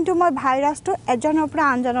তেতিয়ালৈকে কিন্তু মই ভাইৰাছটো এজনৰ পৰা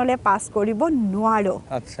আনজনলৈ পাছ কৰিব নোৱাৰোঁ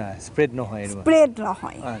আচ্ছা স্প্ৰেড নহয়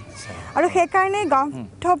আচ্ছা আৰু সেইকাৰণে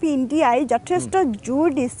গভৰ্ণমেণ্ট অফ ইণ্ডিয়াই যথেষ্ট জোৰ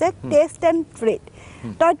দিছে টেষ্ট এণ্ড ট্ৰিট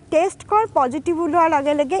তই টেষ্ট কৰ পজিটিভ ওলোৱাৰ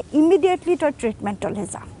লগে লগে ইমিডিয়েটলি তই ট্ৰিটমেণ্টলৈ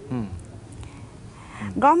যা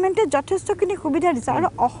গভৰ্ণমেণ্টে যথেষ্টখিনি সুবিধা দিছে আৰু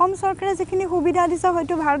অসম চৰকাৰে যিখিনি সুবিধা দিছে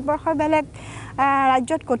হয়তো ভাৰতবৰ্ষৰ বেলেগ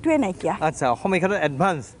ৰাজ্যত ক'তোৱে নাইকিয়া আচ্ছা অসম এইখানে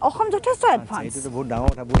এডভান্স অসম যথেষ্ট এডভান্স এইটো বহুত ডাঙৰ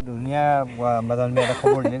কথা বহুত ধুনীয়া বাজানমে এটা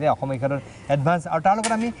খবৰ দিলে অসম এইখানে এডভান্স আৰু তাৰ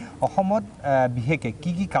লগত আমি অসমত বিশেষকে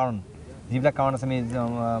কি কাৰণ যিবিলাক কাৰণ আছে আমি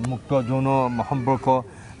মুক্ত যৌন সম্পৰ্ক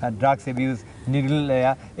ড্ৰাগছ এবিউজ নিডল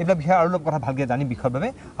এইবিলাক বিষয়ে আৰু অলপ কথা ভালকৈ জানি বিষয়ভাৱে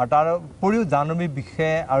আৰু তাৰ উপৰিও জাননীৰ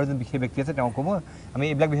বিষয়ে আৰু এজন বিশেষ ব্যক্তি আছে তেওঁ ক'ব আমি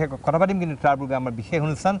এইবিলাক বিষয়ে কথা পাতিম কিন্তু তাৰ পূৰ্বে আমাৰ বিশেষ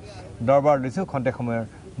অনুষ্ঠান দৰবাৰ লৈছোঁ খন্তেক সময়ৰ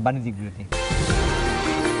বাণিজ্যিক বিৰতি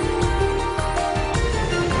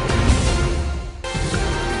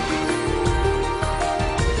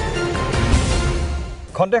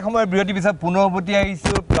খন্তেক সময়ৰ বিৰতি পিছত পুনৰ উভতি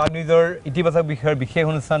আহিছোঁ প্ৰাগ নিউজৰ ইতিবাচক বিষয়ৰ বিশেষ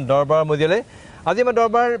অনুষ্ঠান দৰবাৰ মজিয়ালৈ আজি মই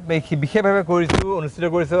দৰবাৰ বিশেষভাৱে অনুষ্ঠিত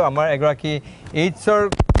কৰিছোঁ আমাৰ এগৰাকী এইডছৰ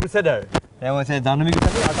ক্ৰুচেডাৰ তেওঁ হৈছে জাহ্নৱী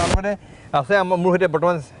গোস্বামী আৰু তাৰ লগতে আছে মোৰ সৈতে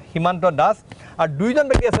বৰ্তমান সীমান্ত দাস আৰু দুইজন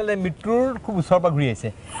ব্যক্তি আচলতে মৃত্যুৰ খুব ওচৰৰ পৰা ঘূৰি আহিছে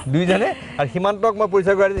দুইজনে আৰু সীমান্তক মই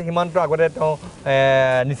পৰিচয় কৰাই দিছোঁ সীমান্ত আগতে তেওঁ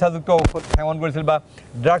নিচাযুক্ত ঔষধ সেৱন কৰিছিল বা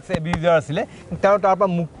ড্ৰাগছ এবিউজাৰ আছিলে তেওঁ তাৰ পৰা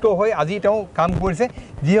মুক্ত হৈ আজি তেওঁ কাম কৰিছে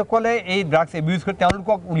যিসকলে এই ড্ৰাগছ এবিউজ কৰি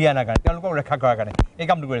তেওঁলোকক উলিয়াই অনাৰ কাৰণে তেওঁলোকক ৰক্ষা কৰাৰ কাৰণে এই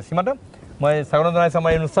কামটো কৰিছে সীমান্ত মই স্বাগতম জনাইছোঁ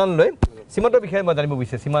আমাৰ এই অনুষ্ঠানলৈ সীমান্তৰ বিষয়ে মই জানিব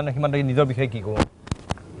বিচাৰিছোঁ সীমান্ত নিজৰ বিষয়ে কি ক'ব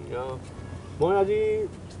মই আজি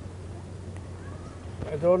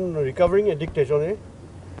এজন ৰিকভাৰিং এডিক্ট এজনে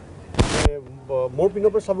মোৰ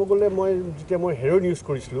পিনৰ পৰা চাব গ'লে মই যেতিয়া মই হেৰ'ইন ইউজ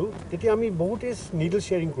কৰিছিলোঁ তেতিয়া আমি বহুতেই নিডল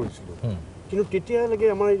শ্বেয়াৰিং কৰিছিলোঁ কিন্তু তেতিয়ালৈকে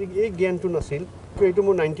আমাৰ এই জ্ঞানটো নাছিল এইটো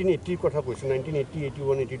মই 1980ৰ কথা কৈছোঁ 1980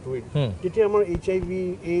 81 82 তেতিয়া আমাৰ HIV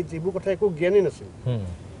AIDS এইবোৰ কথা একো জ্ঞানেই নাছিল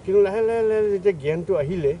কিন্তু লাহে লাহে যেতিয়া জ্ঞানটো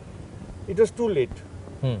আহিলে ইট ৱাজ টু লেট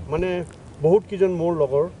মানে বহুত কেইজন মোৰ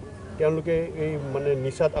লগৰ তেওঁলোকে এই মানে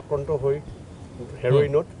নিচাত আক্ৰান্ত হৈ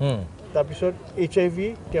হেৰ'ইনত তাৰপিছত HIV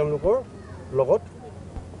তেওঁলোকৰ লগত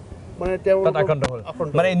মানে তেওঁলোক আক্ৰান্ত হ'ল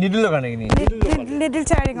মানে নিডলৰ কাৰণে নিডল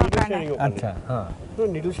শ্বেয়াৰিঙৰ কাৰণে আচ্ছা তো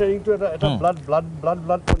নিডল শ্বেয়াৰিংটো এটা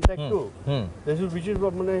ব্লাড কণ্টেক্টটো which is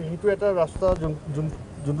মানে সেইটো এটা ৰাস্তা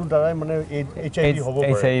যোনটো দ্বাৰাই মানে HIV হ'ব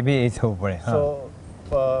পাৰে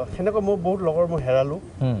সেনেকুৱা মোৰ বহুত লগৰ মই হেৰালোঁ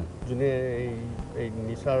যোনে এই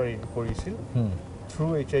নিচাৰ কৰিছিল থ্ৰু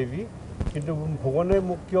HIV কিন্তু ভগৱানে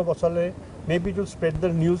মোক কিয় বচালে maybe to spread the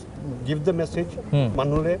news give the message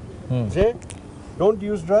মানুহে যে don't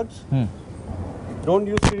use drugs don't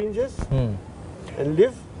use syringes and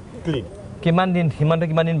live clean কিমান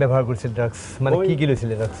দিন ব্যৱহাৰ কৰিছিল ড্ৰাগছ মানে কি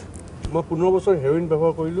লৈছিলে ড্ৰাগছ মই 15 বছৰ হেৰ'ইন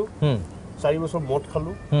ব্যৱহাৰ কৰিলোঁ 4 বছৰ মদ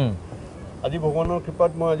খালোঁ আজি ভগৱানৰ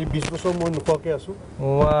কৃপাত মই আজি 20 বছৰ মই নোখোৱাকৈ আছোঁ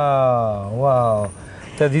ৱাও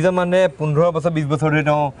যিজন মানে 15 বছৰ 20 বছৰ ধৰি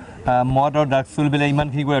তেওঁ মদ আৰু ড্ৰাগছ চুলবিলাক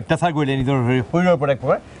ইমানখিনি কৰি অত্যাচাৰ কৰিলে নিজৰ শৰীৰৰ পৰা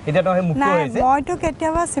এতিয়া তেওঁ মুক্ত হৈছে মইতো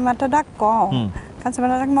কেতিয়াবা সীমান্তদাক কওঁ কাৰণ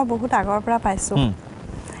সীমান্তদাক মই বহুত আগৰ পৰা পাইছোঁ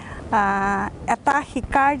এটা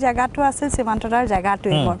শিকাৰ জেগাটো আছিল সীমান্তদাৰ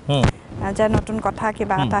জেগাটোৱেই মোৰ যে নতুন কথা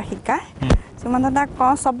কিবা এটা শিকায় সীমান্তদাক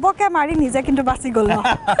কওঁ চবকে মাৰি নিজে কিন্তু বাচি গ'ল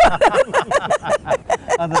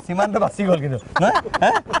সীমান্ত বাচি গ'ল কিন্তু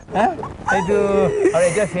এইটো আৰু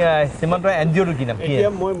এতিয়া সীমান্ত NGOটো কি নাম এতিয়া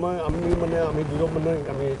আমি দুজন মানে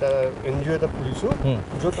আমি এটা NGO এটা খুলিছোঁ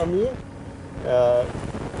য'ত আমি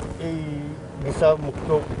এই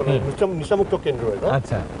নিচামুক্ত কেন্দ্ৰ এটা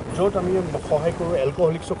আচ্ছা য'ত আমি সহায় কৰোঁ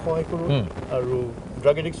এলকহলিক্সক সহায় কৰোঁ আৰু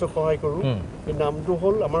ড্ৰাগ এডিক্টছক সহায় কৰোঁ এই নামটো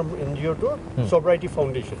হ'ল আমাৰ NGOটো ছব্ৰাইটি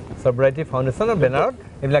ফাউণ্ডেশ্যনৰ বেনাৰত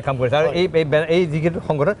এইবিলাক কাম কৰিছে আৰু এই যিটো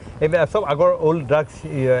সংগঠন এইবিলাক চব আগৰ অল্ড ড্ৰাগছ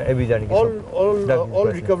এবিউজাৰ অল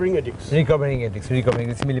ৰিকভাৰিং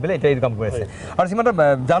এডিক্টছ মিলি পেলাই এতিয়া এইটো কাম কৰি আছে আৰু সীমান্ত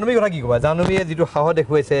জাহ্নৱীৰ কথা কি ক'বা জাহ্নৱীয়ে যিটো সাহস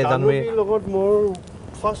দেখুৱাইছে জাহ্নৱীৰ লগত মোৰ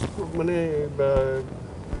ফাৰ্ষ্ট মানে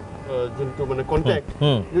যোনটো মানে কণ্টেক্ট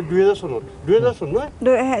 2000 চনত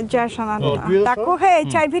তাকো সেই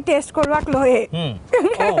HIV টেষ্ট কৰোৱাক লৈ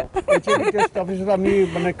তাৰপিছত আমি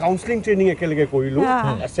মানে কাউন্সেলিং ট্ৰেইনিং একেলগে কৰিলোঁ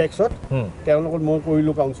ছেক্সত তেওঁৰ লগত মই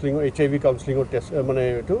কৰিলোঁ কাউন্সেলিঙৰ HIV কাউন্সেলিঙৰ টেষ্ট মানে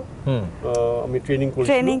এইটো আমি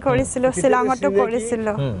ট্ৰেইনিং কৰিছিলোঁ শ্বিলঙতো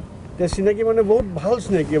কৰিছিলোঁ চিনাকি মানে বহুত ভাল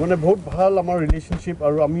চিনাকি মানে বহুত ভাল আমাৰ ৰিলেশ্যনশ্বিপ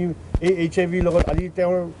আৰু আমি এই HIV লগত আজি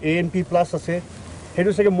তেওঁৰ ANP+ আছে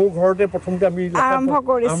সেইটো চাগে মোৰ ঘৰতে প্ৰথমতে আমি আৰম্ভ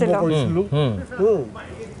কৰিছিলোঁ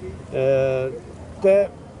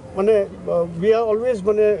মানে we are always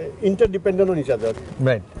মানে interdependent on each other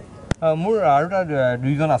right মোৰ আৰু এটা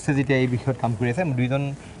দুইজন আছে যেতিয়া এই বিষয়ত কাম কৰি আছে দুইজন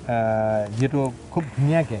যেহেতু খুব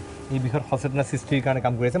ধুনীয়াকৈ এই বিষয়ত সচেতনতা সৃষ্টিৰ কাৰণে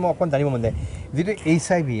কাম কৰি আছে মই অকণ জানিব মন যায় যিটো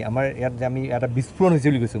HIV আমাৰ ইয়াত যে আমি এটা বিস্ফোৰণ হৈছে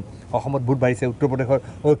বুলি কৈছোঁ অসমত বহুত বাঢ়িছে উত্তৰ প্ৰদেশৰ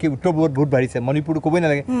কি উত্তৰ পূবত বহুত বাঢ়িছে মণিপুৰটো ক'বই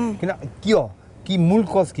নালাগে কিন্তু কিয় কি মূল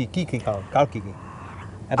কজ কি কাৰণ কাৰ কি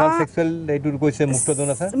এটা সেক্সুৱেল এইটো কৈছে মুক্ত যৌন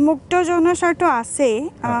আছে মুক্ত যৌন আচাৰটো আছেই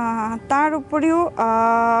তাৰ উপৰিও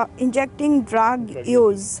ইনজেক্টিং ড্ৰাগ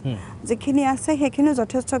ইউজ যিখিনি আছে সেইখিনি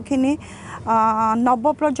যথেষ্টখিনি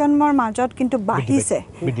নৱপ্ৰজন্মৰ মাজত কিন্তু বাঢ়িছে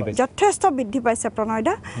যথেষ্ট বৃদ্ধি পাইছে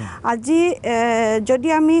প্ৰণয়দা আজি যদি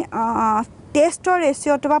আমি টেষ্টৰ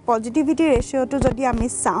ৰেচিঅ'টো বা পজিটিভিটি ৰেচিঅ'টো যদি আমি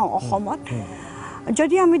চাওঁ অসমত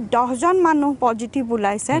যদি আমি 10জন মানুহ পজিটিভ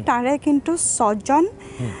ওলাইছে তাৰে কিন্তু 6জন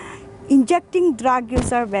ইনজেক্টিং ড্ৰাগ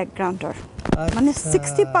ইউজাৰ বেকগ্ৰাউণ্ডৰ মানে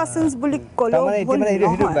 60% বুলি ক'লেও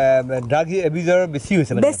ড্ৰাগ এবিউজাৰ বেছি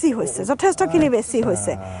হৈছে যথেষ্টখিনি বেছি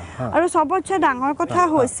হৈছে আৰু চবতছে ডাঙৰ কথা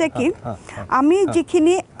হৈছে কি আমি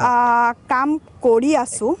যিখিনি কাম কৰি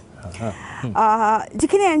আছোঁ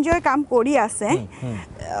যিখিনি এনজয় কাম কৰি আছে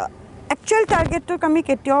একচুৱেল টাৰ্গেটটোক আমি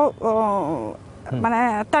কেতিয়াও মানে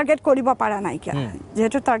টাৰ্গেট কৰিব পৰা নাইকিয়া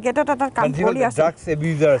যেহেতু টাৰ্গেটত এটা কাম কৰি আছে ড্ৰাগছ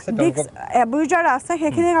এবিউজাৰ আছে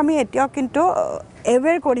সেইখিনিক আমি এতিয়াও কিন্তু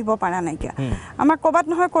এৱেৰ কৰিব পৰা নাইকিয়া আমাৰ ক'ৰবাত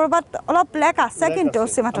নহয় ক'ৰবাত অলপ লেক আছে কিন্তু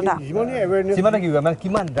সীমাটা কি মানে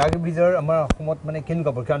কিমান ড্ৰাগ এবিউজাৰ আমাৰ অসমত মানে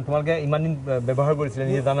কেনেকুৱা কাৰণ তোমালোকে ইমান দিন ব্যৱহাৰ কৰিছিলে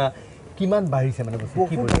নিজে জানা কিমান বাঢ়িছে মানে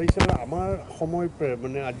কি বাঢ়িছে আমাৰ সময়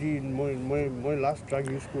মানে আজি মই লাষ্ট ড্ৰাগ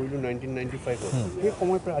ইউজ কৰিলোঁ 1995 সেই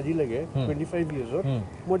সময়ৰ পৰা আজিলৈকে 25 ইয়াৰ্ছত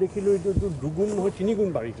মই দেখিলোঁ এইটো দুগুণ নহয় 3 গুণ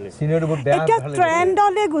বাঢ়িছিলে এতিয়া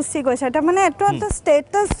ট্ৰেণ্ডলৈ গুচি গৈছে তাৰমানে এইটো এটা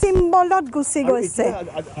ষ্টেটাছ চিম্বলত গুচি গৈছে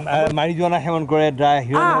মাৰিজুৱানা সেৱন কৰে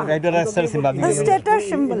ষ্টেটাছ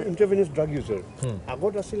চিম্বল ইণ্টাৰভেনাছ ড্ৰাগ ইউজাৰ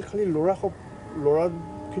আগত আছিল খালি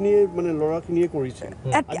ল'ৰাখিনিয়ে কৰিছে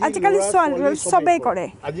আজিকালি চবেই কৰে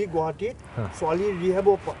আজি গুৱাহাটীত ছোৱালীৰ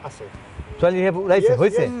ৰিহেবো আছে ছোৱালী ৰিহেব ওলাইছে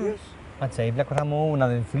হৈছে আচ্ছা এইবিলাক কথা ময়ো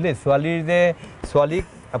নাজানিছিলোঁ দেই ছোৱালীক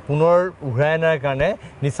পুনৰ ঘূৰাই অনাৰ কাৰণে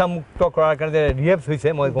নিচামুক্ত কৰাৰ কাৰণে যে ৰিহেব হৈছে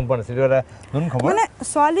মই গম পোৱা নাছিলোঁ এটা নতুন খবৰ মানে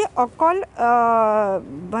ছোৱালী অকল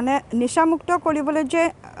মানে নিচামুক্ত কৰিবলৈ যে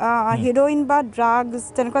হিৰ'ইন বা ড্ৰাগছ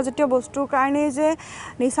তেনেকুৱা জাতীয় বস্তুৰ কাৰণেই যে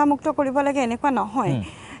নিচামুক্ত কৰিব লাগে এনেকুৱা নহয়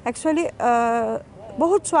একচুৱেলি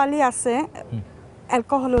বহুত ছোৱালী আছে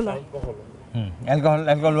এলকহলো লয়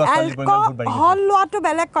এলকহল লোৱাটো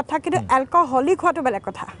বেলেগ কথা কিন্তু এলকহলিক হোৱাটো বেলেগ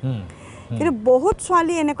কথা কিন্তু বহুত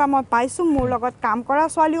ছোৱালী এনেকুৱা মই পাইছোঁ মোৰ লগত কাম কৰা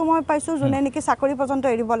ছোৱালীও মই পাইছোঁ যোনে নেকি চাকৰি পৰ্যন্ত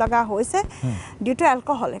এৰিব লগা হৈছে ডিউ টু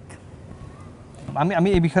এলকহলিক আমি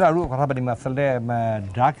এই বিষয়ে আৰু কথা পাতিম আচলতে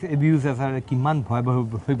ড্ৰাগছ এবিউজ আচলতে কিমান ভয়াৱহ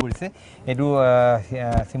হৈ পৰিছে এইটো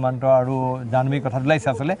সীমান্ত আৰু জাহ্নৱীৰ কথা ওলাইছে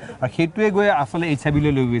আচলতে আৰু সেইটোৱে গৈ আচলতে HIV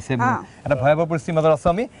লৈ গৈছে এটা ভয়াৱহ পৰিস্থিতিৰ মাজত আছোঁ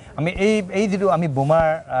আমি এই যিটো আমি বোমাৰ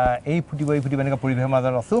এই ফুটিব এনেকুৱা পৰিৱেশৰ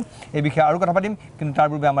মাজত আছোঁ এই বিষয়ে আৰু কথা পাতিম কিন্তু তাৰ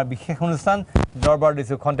পূৰ্বে আমাৰ বিশেষ অনুষ্ঠান দৰবাৰ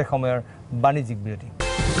দিছোঁ খন্তেক সময়ৰ বাণিজ্যিক বিৰতি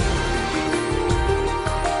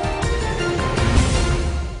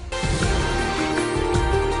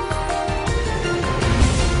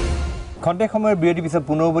খন্তেক সময়ৰ বিৰতিৰ পিছত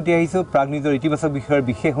পুনৰ উভতি আহিছোঁ প্ৰাগ নিউজৰ ইতিবাচক বিষয়ৰ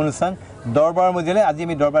বিশেষ অনুষ্ঠান দৰবাৰ মজিয়ালৈ আজি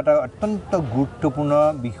আমি দৰবাৰ এটা অত্যন্ত গুৰুত্বপূৰ্ণ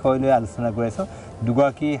বিষয় লৈ আলোচনা কৰি আছোঁ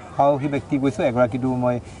দুগৰাকী সাহসী ব্যক্তি কৈছোঁ এগৰাকীটো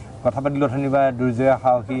মই কথা পাতিলোঁ অথনি বা দুৰ্জয়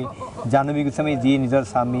সাহসী জাহ্নৱী গোস্বামী যি নিজৰ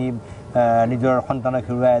স্বামী নিজৰ সন্তানক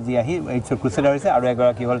হেৰুৱাই আজি আহি এইচৰ ক্ৰুচেডাৰ হৈছে আৰু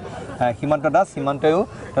এগৰাকী হ'ল সীমান্ত দাস সীমান্তয়ো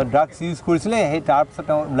তেওঁ ড্ৰাগছ ইউজ কৰিছিলে সেই তাৰপিছত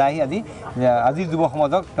তেওঁ ওলাই আহি আজিৰ যুৱ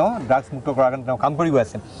সমাজক তেওঁ ড্ৰাগছ মুক্ত কৰাৰ কাৰণে তেওঁ কাম কৰি গৈ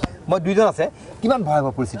আছে মই দুইজন আছে কিমান ভয়াৱহ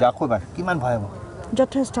পৰিস্থিতি আকৌ এবাৰ কিমান ভয়াৱহ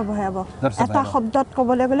যথেষ্ট ভয়াৱহ এটা শব্দত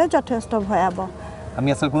ক'বলৈ গ'লে যথেষ্ট ভয়াৱহ আমি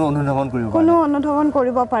আচলতে কোনো অনুধাৱন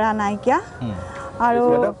কৰিব পৰা নাইকিয়া আৰু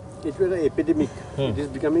এইটো এটা epidemic it is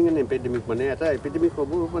becoming N epidemic মানে এটা এপিডেমিক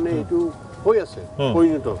হ'ব মানে এইটো হৈ আছে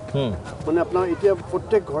পৰিণত মানে আপোনাৰ এতিয়া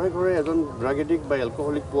প্ৰত্যেক ঘৰে ঘৰে এজন ড্ৰাগ এডিক্ট বা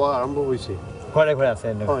এলকহলিক পোৱা আৰম্ভ হৈছে ঘৰে ঘৰে আছে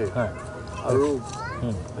আৰু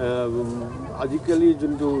আজিকালি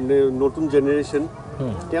যোনটো নতুন জেনেৰেশ্যন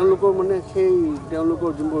তেওঁলোকৰ মানে তেওঁলোকৰ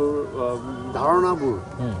যোনবোৰ ধাৰণাবোৰ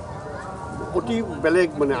অতি বেলেগ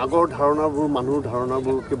মানে আগৰ ধাৰণাবোৰ মানুহৰ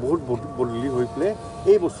ধাৰণাবোৰতকৈ বহুত বদলি হৈ পেলাই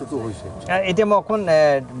এই বস্তুটো হৈছে এতিয়া মই অকণ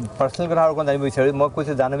পাৰ্চনেল কথা আৰু অকণ জানিব বিচাৰোঁ মই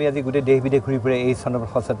কৈছোঁ জাহ্নৱী আজি গোটেই দেশ বিদেশ ঘূৰি ফুৰে এই চন্দ্ৰ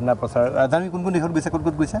সচেতনা প্ৰচাৰ জাহ্নৱী কোন দেশত গৈছে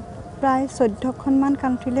ক'ত গৈছে প্ৰায় 14খনমান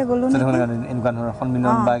কাণ্ট্ৰিলৈ গ'লোঁ এনেকুৱা ধৰণৰ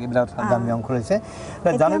সন্মিলন বা এইবিলাক জাহ্নৱী অংশ লৈছে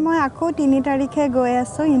মই আকৌ 3 তাৰিখে গৈ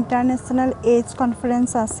আছোঁ ইণ্টাৰনেশ্যনেল এইডছ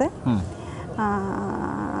কনফাৰেঞ্চ আছে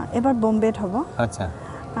এবাৰ বম্বেত হ'ব আচ্ছা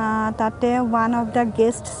তাতে ওৱান অফ দ্য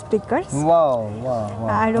গেষ্ট স্পিকাৰ্ছ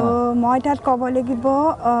আৰু মই তাত ক'ব লাগিব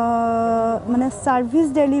মানে service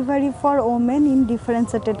delivery for women in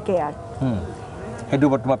ডিফাৰেঞ্চিয়েটেড care সেইটো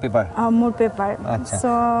তোমাৰ পেপাৰ মোৰ পেপাৰ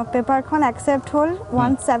সো পেপাৰখন একসেপ্ট হ'ল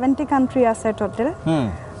 170 কান্ট্ৰি আছে টোটাল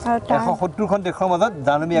 170খন দেশৰ মাজত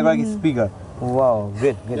জাহ্নবী এগৰাকী স্পিকাৰ ওয়াও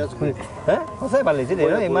গ্ৰেট সঁচাই ভাল লাগিছে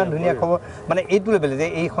ইমান ধুনীয়া খবৰ মানে এইটো লেভেল যে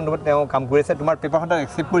এই সন্দৰ্ভত তেওঁ কাম কৰিছে তোমাৰ পেপাৰখন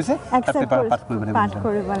একসেপ্ট কৰিছে পেপাৰ পাঠ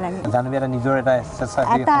কৰিব লাগে জাহ্নবী এটা নিজৰ এটা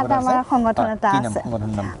সংগঠন এটা আছে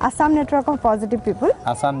আসাম নেটৱৰ্ক অফ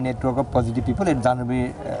পজিটিভ পিপল এই জাহ্নবী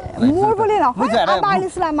মোৰ বুলি নহয় আমাৰ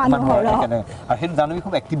ইছলাম মানুহৰ আৰু সেইটো জাহ্নবী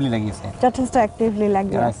খুব এক্টিভলি লাগি আছে যথেষ্ট এক্টিভলি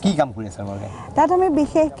লাগি আছে কি কাম কৰি আছে বাৰু তাত আমি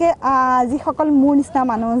বিশেষকৈ যিসকল মোৰ নিচিনা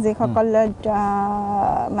মানুহ যিসকল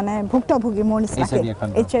মানে ভুক্তভোগী মোৰ নিচিনা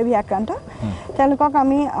HIV আক্ৰান্ত তেওঁলোকক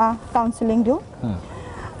আমি কাউন্সেলিং দিওঁ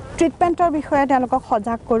ট্ৰিটমেণ্টৰ বিষয়ে তেওঁলোকক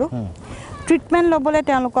সজাগ কৰোঁ ট্ৰিটমেণ্ট ল'বলৈ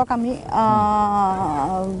তেওঁলোকক আমি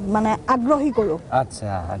মানে আগ্ৰহী কৰোঁ আচ্ছা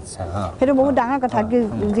সেইটো বহুত ডাঙৰ কথা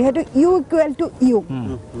যিহেতু ইউ ইকুৱেল টু ইউ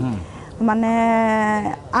মানে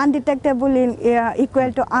আনডিটেক্টেবল ইকুৱেল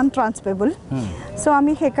টু আনট্ৰান্সফাৰেবল চ'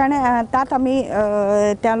 আমি সেইকাৰণে তাত আমি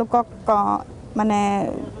তেওঁলোকক মানে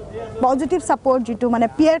পজিটিভ ছাপোৰ্ট যিটো মানে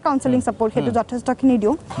পিয়াৰ কাউন্সেলিং ছাপোৰ্ট সেইটো যথেষ্টখিনি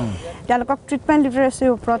দিওঁ তেওঁলোকক ট্ৰিটমেণ্ট লিটাৰেচিৰ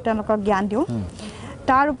ওপৰত তেওঁলোকক জ্ঞান দিওঁ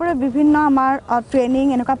তাৰ ওপৰত বিভিন্ন আমাৰ ট্ৰেইনিং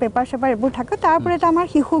এনেকুৱা পেপাৰ চেপাৰ এইবোৰ থাকে তাৰ ওপৰত এটা আমাৰ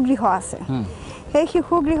শিশু গৃহ আছে সেই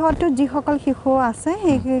শিশু গৃহটো যিসকল শিশু আছে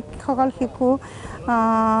সেইসকল শিশু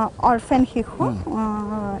অৰফেন শিশু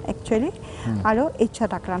একচুৱেলি আৰু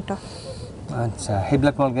এইচত আক্ৰান্ত আচ্ছা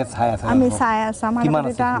সেইবিলাক তোমালোকে চাই আছে আমি চাই আছো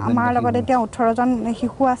আমাৰ লগত এতিয়া 18 জন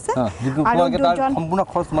শিশু আছে আৰু সম্পূৰ্ণ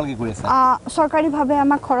খৰচ তোমালোকে কৰি আছে চৰকাৰীভাৱে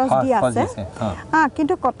আমাক খৰচ দি আছে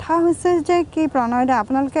কিন্তু কথা হৈছে যে কি প্ৰণয় দা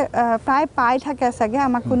আপোনালোকে প্ৰায় পাই থাকে চাগে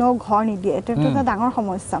আমাক কোনো ঘৰ নিদিয়ে এইটো এটা ডাঙৰ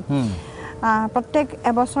সমস্যা প্ৰত্যেক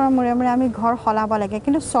এবছৰৰ মূৰে মূৰে আমি ঘৰ সলাব লাগে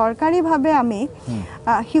কিন্তু চৰকাৰীভাৱে আমি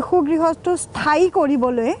শিশু গৃহটো স্থায়ী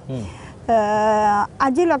কৰিবলৈ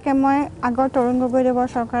আজিলৈকে মই আগৰ তৰুণ গগৈদেৱৰ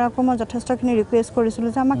চৰকাৰকো মই যথেষ্টখিনি ৰিকুৱেষ্ট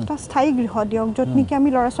কৰিছিলোঁ যে আমাক এটা স্থায়ী গৃহ দিয়ক য'ত নেকি আমি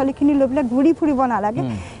ল'ৰা ছোৱালীখিনি লৈ পেলাই ঘূৰি ফুৰিব নালাগে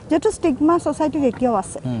যিহেতু ষ্টিগমা ছ'চাইটিত এতিয়াও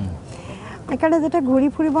আছে সেইকাৰণে যেতিয়া ঘূৰি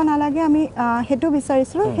ফুৰিব নালাগে আমি সেইটো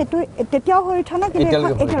বিচাৰিছিলোঁ সেইটো তেতিয়াও হৈ উঠা নাই কিন্তু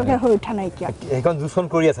এতিয়ালৈকে হৈ উঠা নাই এতিয়া এইখন জুচখন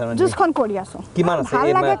কৰি আছো কিমান আছে ভাল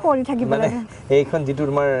লাগে কৰি থাকিব লাগে এইখন যিটো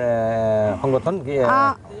তোমাৰ সংগঠন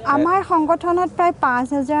আমাৰ সংগঠনত প্ৰায়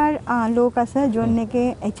 5000 লোক আছে যোন নেকি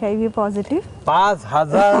HIV পজিটিভ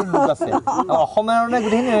 5000 লোক আছে অসমৰ নে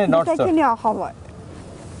গোটেইখিনি অসমৰ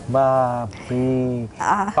বাপৰে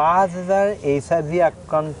 5000 HIV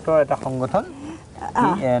আক্ৰান্তৰ এটা সংগঠন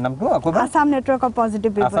নামটো আসাম নেটৱৰ্ক অফ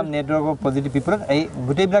পজিটিভ পিপল এই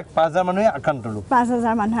গোটেইবিলাক 5000 মানুহে আক্ৰান্ত লোক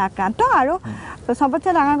 5000 মানুহে আক্ৰান্ত আৰু সবতছে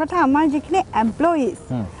ডাঙৰ কথা আমাৰ যিখিনি এমপ্লয়িজ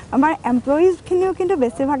আমাৰ এমপ্লয়িজখিনিও কিন্তু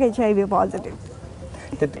বেছিভাগ HIV পজিটিভ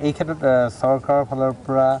এই ক্ষেত্ৰত চৰকাৰৰ ফালৰ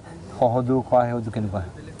পৰা সহযোগ কেনেকুৱা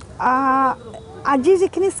আজি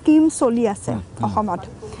যিখিনি স্কিম চলি আছে অসমত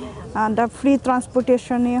দ্য ফ্ৰী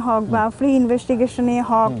ট্ৰান্সপৰ্টেশ্যনেই হওক বা ফ্ৰী ইনভেষ্টিগেশ্যনেই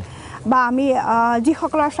হওক বা আমি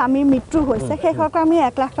যিসকলৰ স্বামীৰ মৃত্যু হৈছে সেইসকলক আমি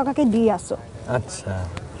 1 লাখ টকাকৈ দি আছোঁ আচ্ছা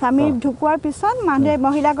স্বামী ঢুকোৱাৰ পিছত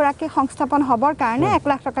মহিলাগৰাকী সংস্থাপন হ'বৰ কাৰণে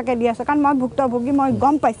 1 লাখ টকাকৈ দি আছোঁ কাৰণ মই ভুক্তভোগী মই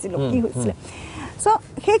গম পাইছিলোঁ কি হৈছিলে চ'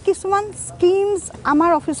 সেই কিছুমান স্কিমছ আমাৰ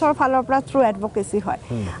অফিচৰ ফালৰ পৰা থ্ৰু এডভকেচি হয়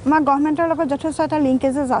আমাৰ গভৰ্ণমেণ্টৰ লগত যথেষ্ট এটা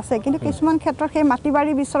লিংকেজেছ আছে কিন্তু কিছুমান ক্ষেত্ৰত সেই মাটি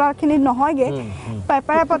বাৰী বিচৰাখিনি নহয়গৈ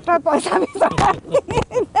পেপাৰে পত্ৰৰ পইচা বিচৰা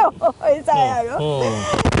হৈ যায় আৰু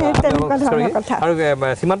তেনেকুৱা ধৰণৰ কথা আৰু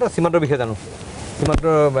সীমান্তৰ বিষয়ে জানো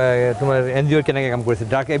সীমান্তৰ তোমাৰ NGO কেনেকৈ কাম কৰিছে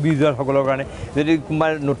ড্ৰাগ এবিউজাৰসকলৰ কাৰণে যদি কোনোবা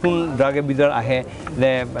নতুন ড্ৰাগ এবিউজাৰ আহে যে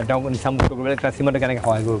তেওঁক নিচামুক্ত কৰিবলৈ সীমান্তে কেনেকৈ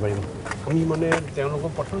সহায় কৰিব পাৰিব আমি মানে তেওঁলোকৰ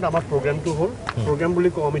প্ৰথমতে আমাৰ প্ৰগ্ৰেমটো হ'ল প্ৰগ্ৰেম বুলি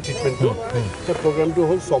কওঁ আমি ট্ৰিটমেণ্টটো সেই প্ৰগ্ৰেমটো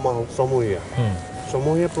হ'ল ছমহীয়া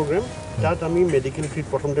প্ৰগ্ৰেম তাত আমি মেডিকেল ট্ৰিট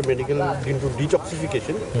প্ৰথমতে মেডিকেল যোনটো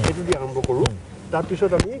ডিটক্সিফিকেশ্যন সেইটো দি আৰম্ভ কৰোঁ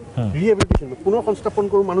তাৰপিছত আমি ৰিহেবিলিটেশ্যন পুনৰ সংস্থাপন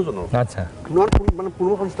কৰোঁ মানুহজনৰ আচ্ছা মানে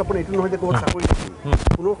পুনৰ সংস্থাপন এইটো নহয় যে ক'ৰবাত চাকৰি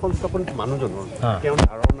পুনৰ সংস্থাপন মানুহজনৰ তেওঁৰ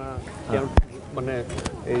ধাৰণা তেওঁৰ মানে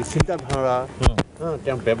এই চিন্তাধাৰা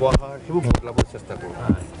তেওঁৰ ব্যৱহাৰ সেইবোৰ বদলাবৰ চেষ্টা কৰোঁ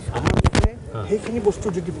আমাৰ মতে সেইখিনি বস্তু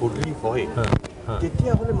যদি বদলি হয়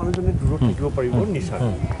তেতিয়াহ'লে মানুহজনে দূৰত থাকিব পাৰিব নিচাৰ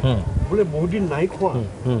বোলে বহুত দিন নাই খোৱা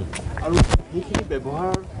আৰু সেইখিনি ব্যৱহাৰ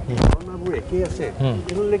ধাৰণাবোৰ একেই আছে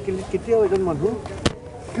তেনেহ'লে কেতিয়াও এজন মানুহ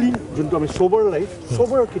ক্লিন যোনটো আমি চবৰ লাইফ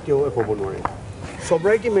চবৰ কেতিয়াও হ'ব নোৱাৰে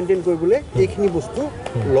চবৰাইটি মেইনটেইন কৰিবলৈ এইখিনি বস্তু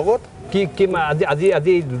লগত কি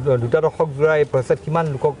আজি দুটা দশক জোৰা এই প্ৰচেছত কিমান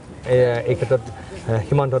লোকক এই ক্ষেত্ৰত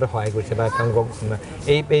সীমান্ততে সহায় কৰিছে বা তেওঁলোকক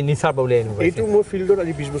এই নিচাৰ পৰা উলিয়াই আনিব এইটো মই ফিল্ডত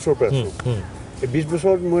আজি 20 বছৰৰ পৰা আছোঁ এই 20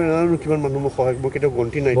 বছৰত মই নাজানো কিমান মানুহ মোক সহায় মই কেতিয়াও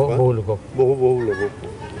গন্তি নাই বহু লোকক লোকক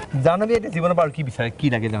জাহ্নবী এতিয়া জীৱনৰ পৰা কি বিচাৰে কি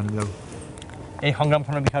লাগে জাহ্নবী এই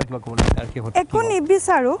সংগ্ৰামখনৰ বিষয়ে কিবা ক'বলৈ একো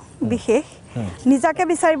নিবিচাৰোঁ বিশেষ নিজাকে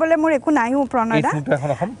বিচাৰিবলৈ মোৰ একো নাইও প্ৰণয় দা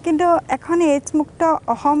কিন্তু এখন এইডছ মুক্ত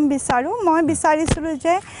অসম বিচাৰোঁ মই বিচাৰিছিলোঁ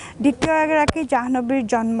যে দ্বিতীয় এগৰাকী জাহ্নৱীৰ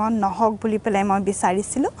জন্ম নহওক বুলি পেলাই মই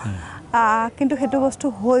বিচাৰিছিলোঁ কিন্তু সেইটো বস্তু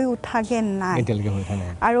হৈ উঠাগে নাই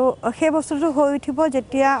আৰু সেই বস্তুটো হৈ উঠিব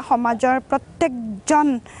যেতিয়া সমাজৰ প্ৰত্যেকজন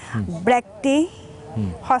ব্যক্তি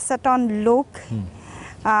সচেতন লোক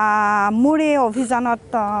মোৰ এই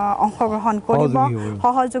অভিযানত অংশগ্ৰহণ কৰিব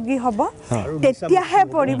সহযোগী হ'ব তেতিয়াহে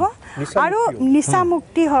পৰিব আৰু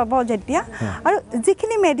নিচামুক্তি হ'ব যেতিয়া আৰু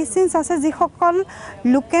যিখিনি মেডিচিনছ আছে যিসকল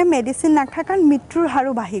লোকে মেডিচিন নাখায় কাৰণ মৃত্যুৰ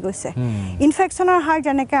হাৰো বাঢ়ি গৈছে ইনফেকশ্যনৰ হাৰ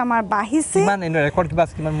যেনেকৈ আমাৰ বাঢ়িছে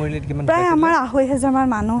প্ৰায় আমাৰ 2,500 মান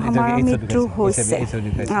মানুহ আমাৰ মৃত্যু হৈছে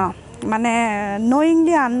মানে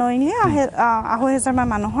নয়িংলি আননয়িংলি 2,500 মান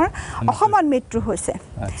মানুহৰ অসমত মৃত্যু হৈছে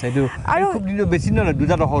আৰু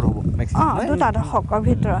দুটা দশকৰ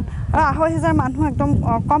ভিতৰত আৰু 2,500 মানুহ একদম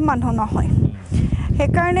কম মানুহ নহয়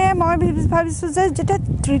সেইকাৰণে মই ভাবিছোঁ যে যেতিয়া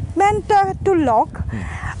ট্ৰিটমেণ্টটো লওক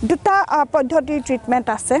দুটা পদ্ধতিৰ ট্ৰিটমেণ্ট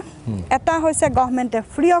আছে এটা হৈছে গভৰ্ণমেণ্টে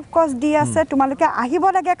ফ্ৰী অফ কষ্ট দি আছে তোমালোকে আহিব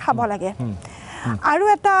লাগে খাব লাগে আৰু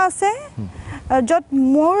এটা আছে য'ত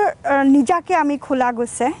মোৰ নিজাকে আমি খোলা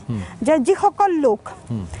গৈছে যে যিসকল লোক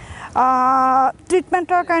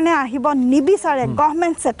ট্ৰিটমেণ্টৰ কাৰণে আহিব নিবিচাৰে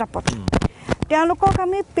গভৰ্ণমেণ্ট ছেটআপত তেওঁলোকক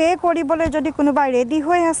আমি পে' কৰিবলৈ যদি কোনোবা ৰেডি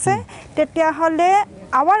হৈ আছে তেতিয়াহ'লে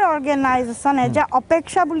আৱাৰ অৰ্গেনাইজেশ্যন যে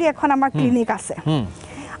অপেক্ষা বুলি এখন আমাৰ ক্লিনিক আছে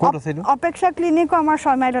অপেক্ষা ক্লিনিকো আমাৰ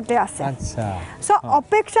 6 মাইলতে আছে চ'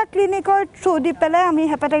 অপেক্ষা ক্লিনিকৰ থ্ৰু দি পেলাই আমি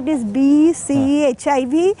hepatitis B C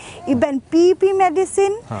HIV even PEP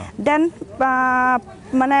medicine then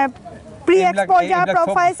মানে প্ৰি এক্সপ'জাৰ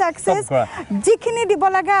প্ৰফাইল সাকসেস যিখিনি দিব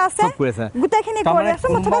লগা আছে গোটেইখিনি কৰি আছো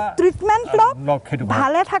মুঠতে ট্ৰিটমেণ্ট লওক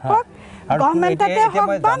ভালে থাকক গভৰ্ণমেণ্টতে হওক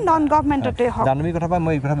বা নন গভৰ্ণমেণ্টতে হওক জানবী কথা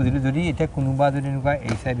মই এই কথা বুজিলো যদি এতিয়া কোনোবা যদি এনেকুৱা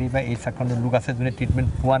HIV বা এই সাকণ্ডৰ লোক আছে যোনে ট্ৰিটমেণ্ট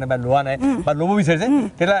পোৱা নাই বা লোৱা নাই বা ল'ব বিচাৰিছে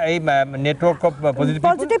তেতিয়া এই নেটৱৰ্ক অফ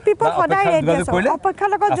পজিটিভ পিপল সদায় ৰেডি আছে অপেক্ষাৰ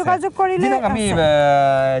লগত যোগাযোগ কৰিলে আমি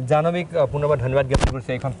জানবীক পুনৰবাৰ ধন্যবাদ জ্ঞাপন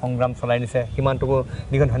কৰিছোঁ এইখন সংগ্ৰাম চলাই নিছে সিমানটুকু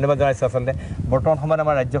দিখন ধন্যবাদ জনাইছোঁ আচলতে বৰ্তমান সময়ত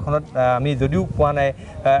আমাৰ ৰাজ্যখনত আমি যদিও পোৱা নাই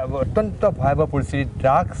অত্যন্ত ভয়াৱহ পৰিস্থিতি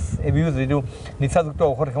ড্ৰাগছ এবিউজ যিটো নিচাযুক্ত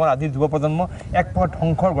ঔষধ সেৱন আজিৰ যুৱ প্ৰজন্ম এক প্ৰকাৰ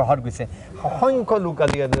ধ্বংসৰ গ্ৰহত গৈছে অসংখ্য লোক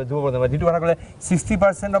আজি যুৱ প্ৰজন্ম যিটো কথা ক'লে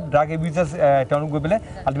 60% অফ ড্ৰাগ এবিউজাৰ্ছ তেওঁলোক গৈ পেলাই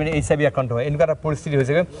আল্টিমেটলি HIV আক্ৰান্ত হয় এনেকুৱা এটা পৰিস্থিতি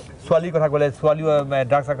হৈছে ছোৱালীৰ কথা ক'লে ছোৱালীও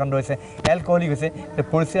ড্ৰাগছ আক্ৰান্ত হৈছে এলকহলিক হৈছে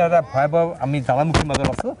পৰিস্থিতি এটা ভয়াৱহ আমি জ্বালামুখীৰ মাজত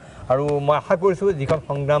আছোঁ আৰু মই আশা কৰিছোঁ যিখন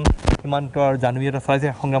সংগ্ৰাম সীমান্ত আৰু জাহ্নৱী এটা চলাইছে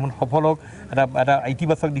সংগ্ৰামখন সফল হওক এটা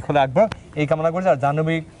ইতিবাচক দিশলৈ আগবাঢ়ক এই কামনা কৰিছে আৰু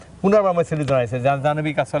জাহ্নৱীক পুনৰবাৰ মই চেলুট জনাইছে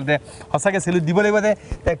জাহ্নৱীক আচলতে সঁচাকৈ চেলুট দিব লাগিব যে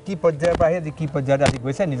কি পৰ্যায়ৰ পৰা আহি আজি কি পৰ্যায়ত আজি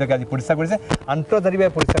গৈছে নিজকে আজি পৰিচয় কৰিছে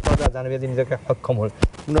আন্তৰ্জাতিকভাৱে পৰিচয় কৰা জাহ্নৱী আজি নিজকে সক্ষম হ'ল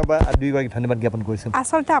পুনৰবাৰ দুয়োগৰাকী ধন্যবাদ জ্ঞাপন কৰিছোঁ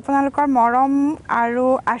আচলতে আপোনালোকৰ মৰম আৰু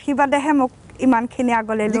আশীৰ্বাদেহে মোক ইমানখিনি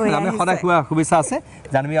আগলৈ লৈ আহিছে আমি সদায় শুভেচ্ছা আছে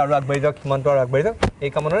জাহ্নৱী আৰু আগবাঢ়ি যাওক সীমান্ত আৰু আগবাঢ়ি যাওক এই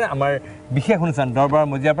কামনাৰে আমাৰ বিশেষ অনুষ্ঠান দৰবাৰ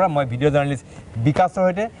মজিয়াৰ পৰা মই ভিডিঅ' জাৰ্নেলিষ্ট বিকাশৰ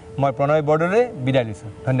সৈতে মই প্ৰণয় বৰদলৈ বিদায় লৈছোঁ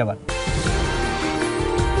ধন্যবাদ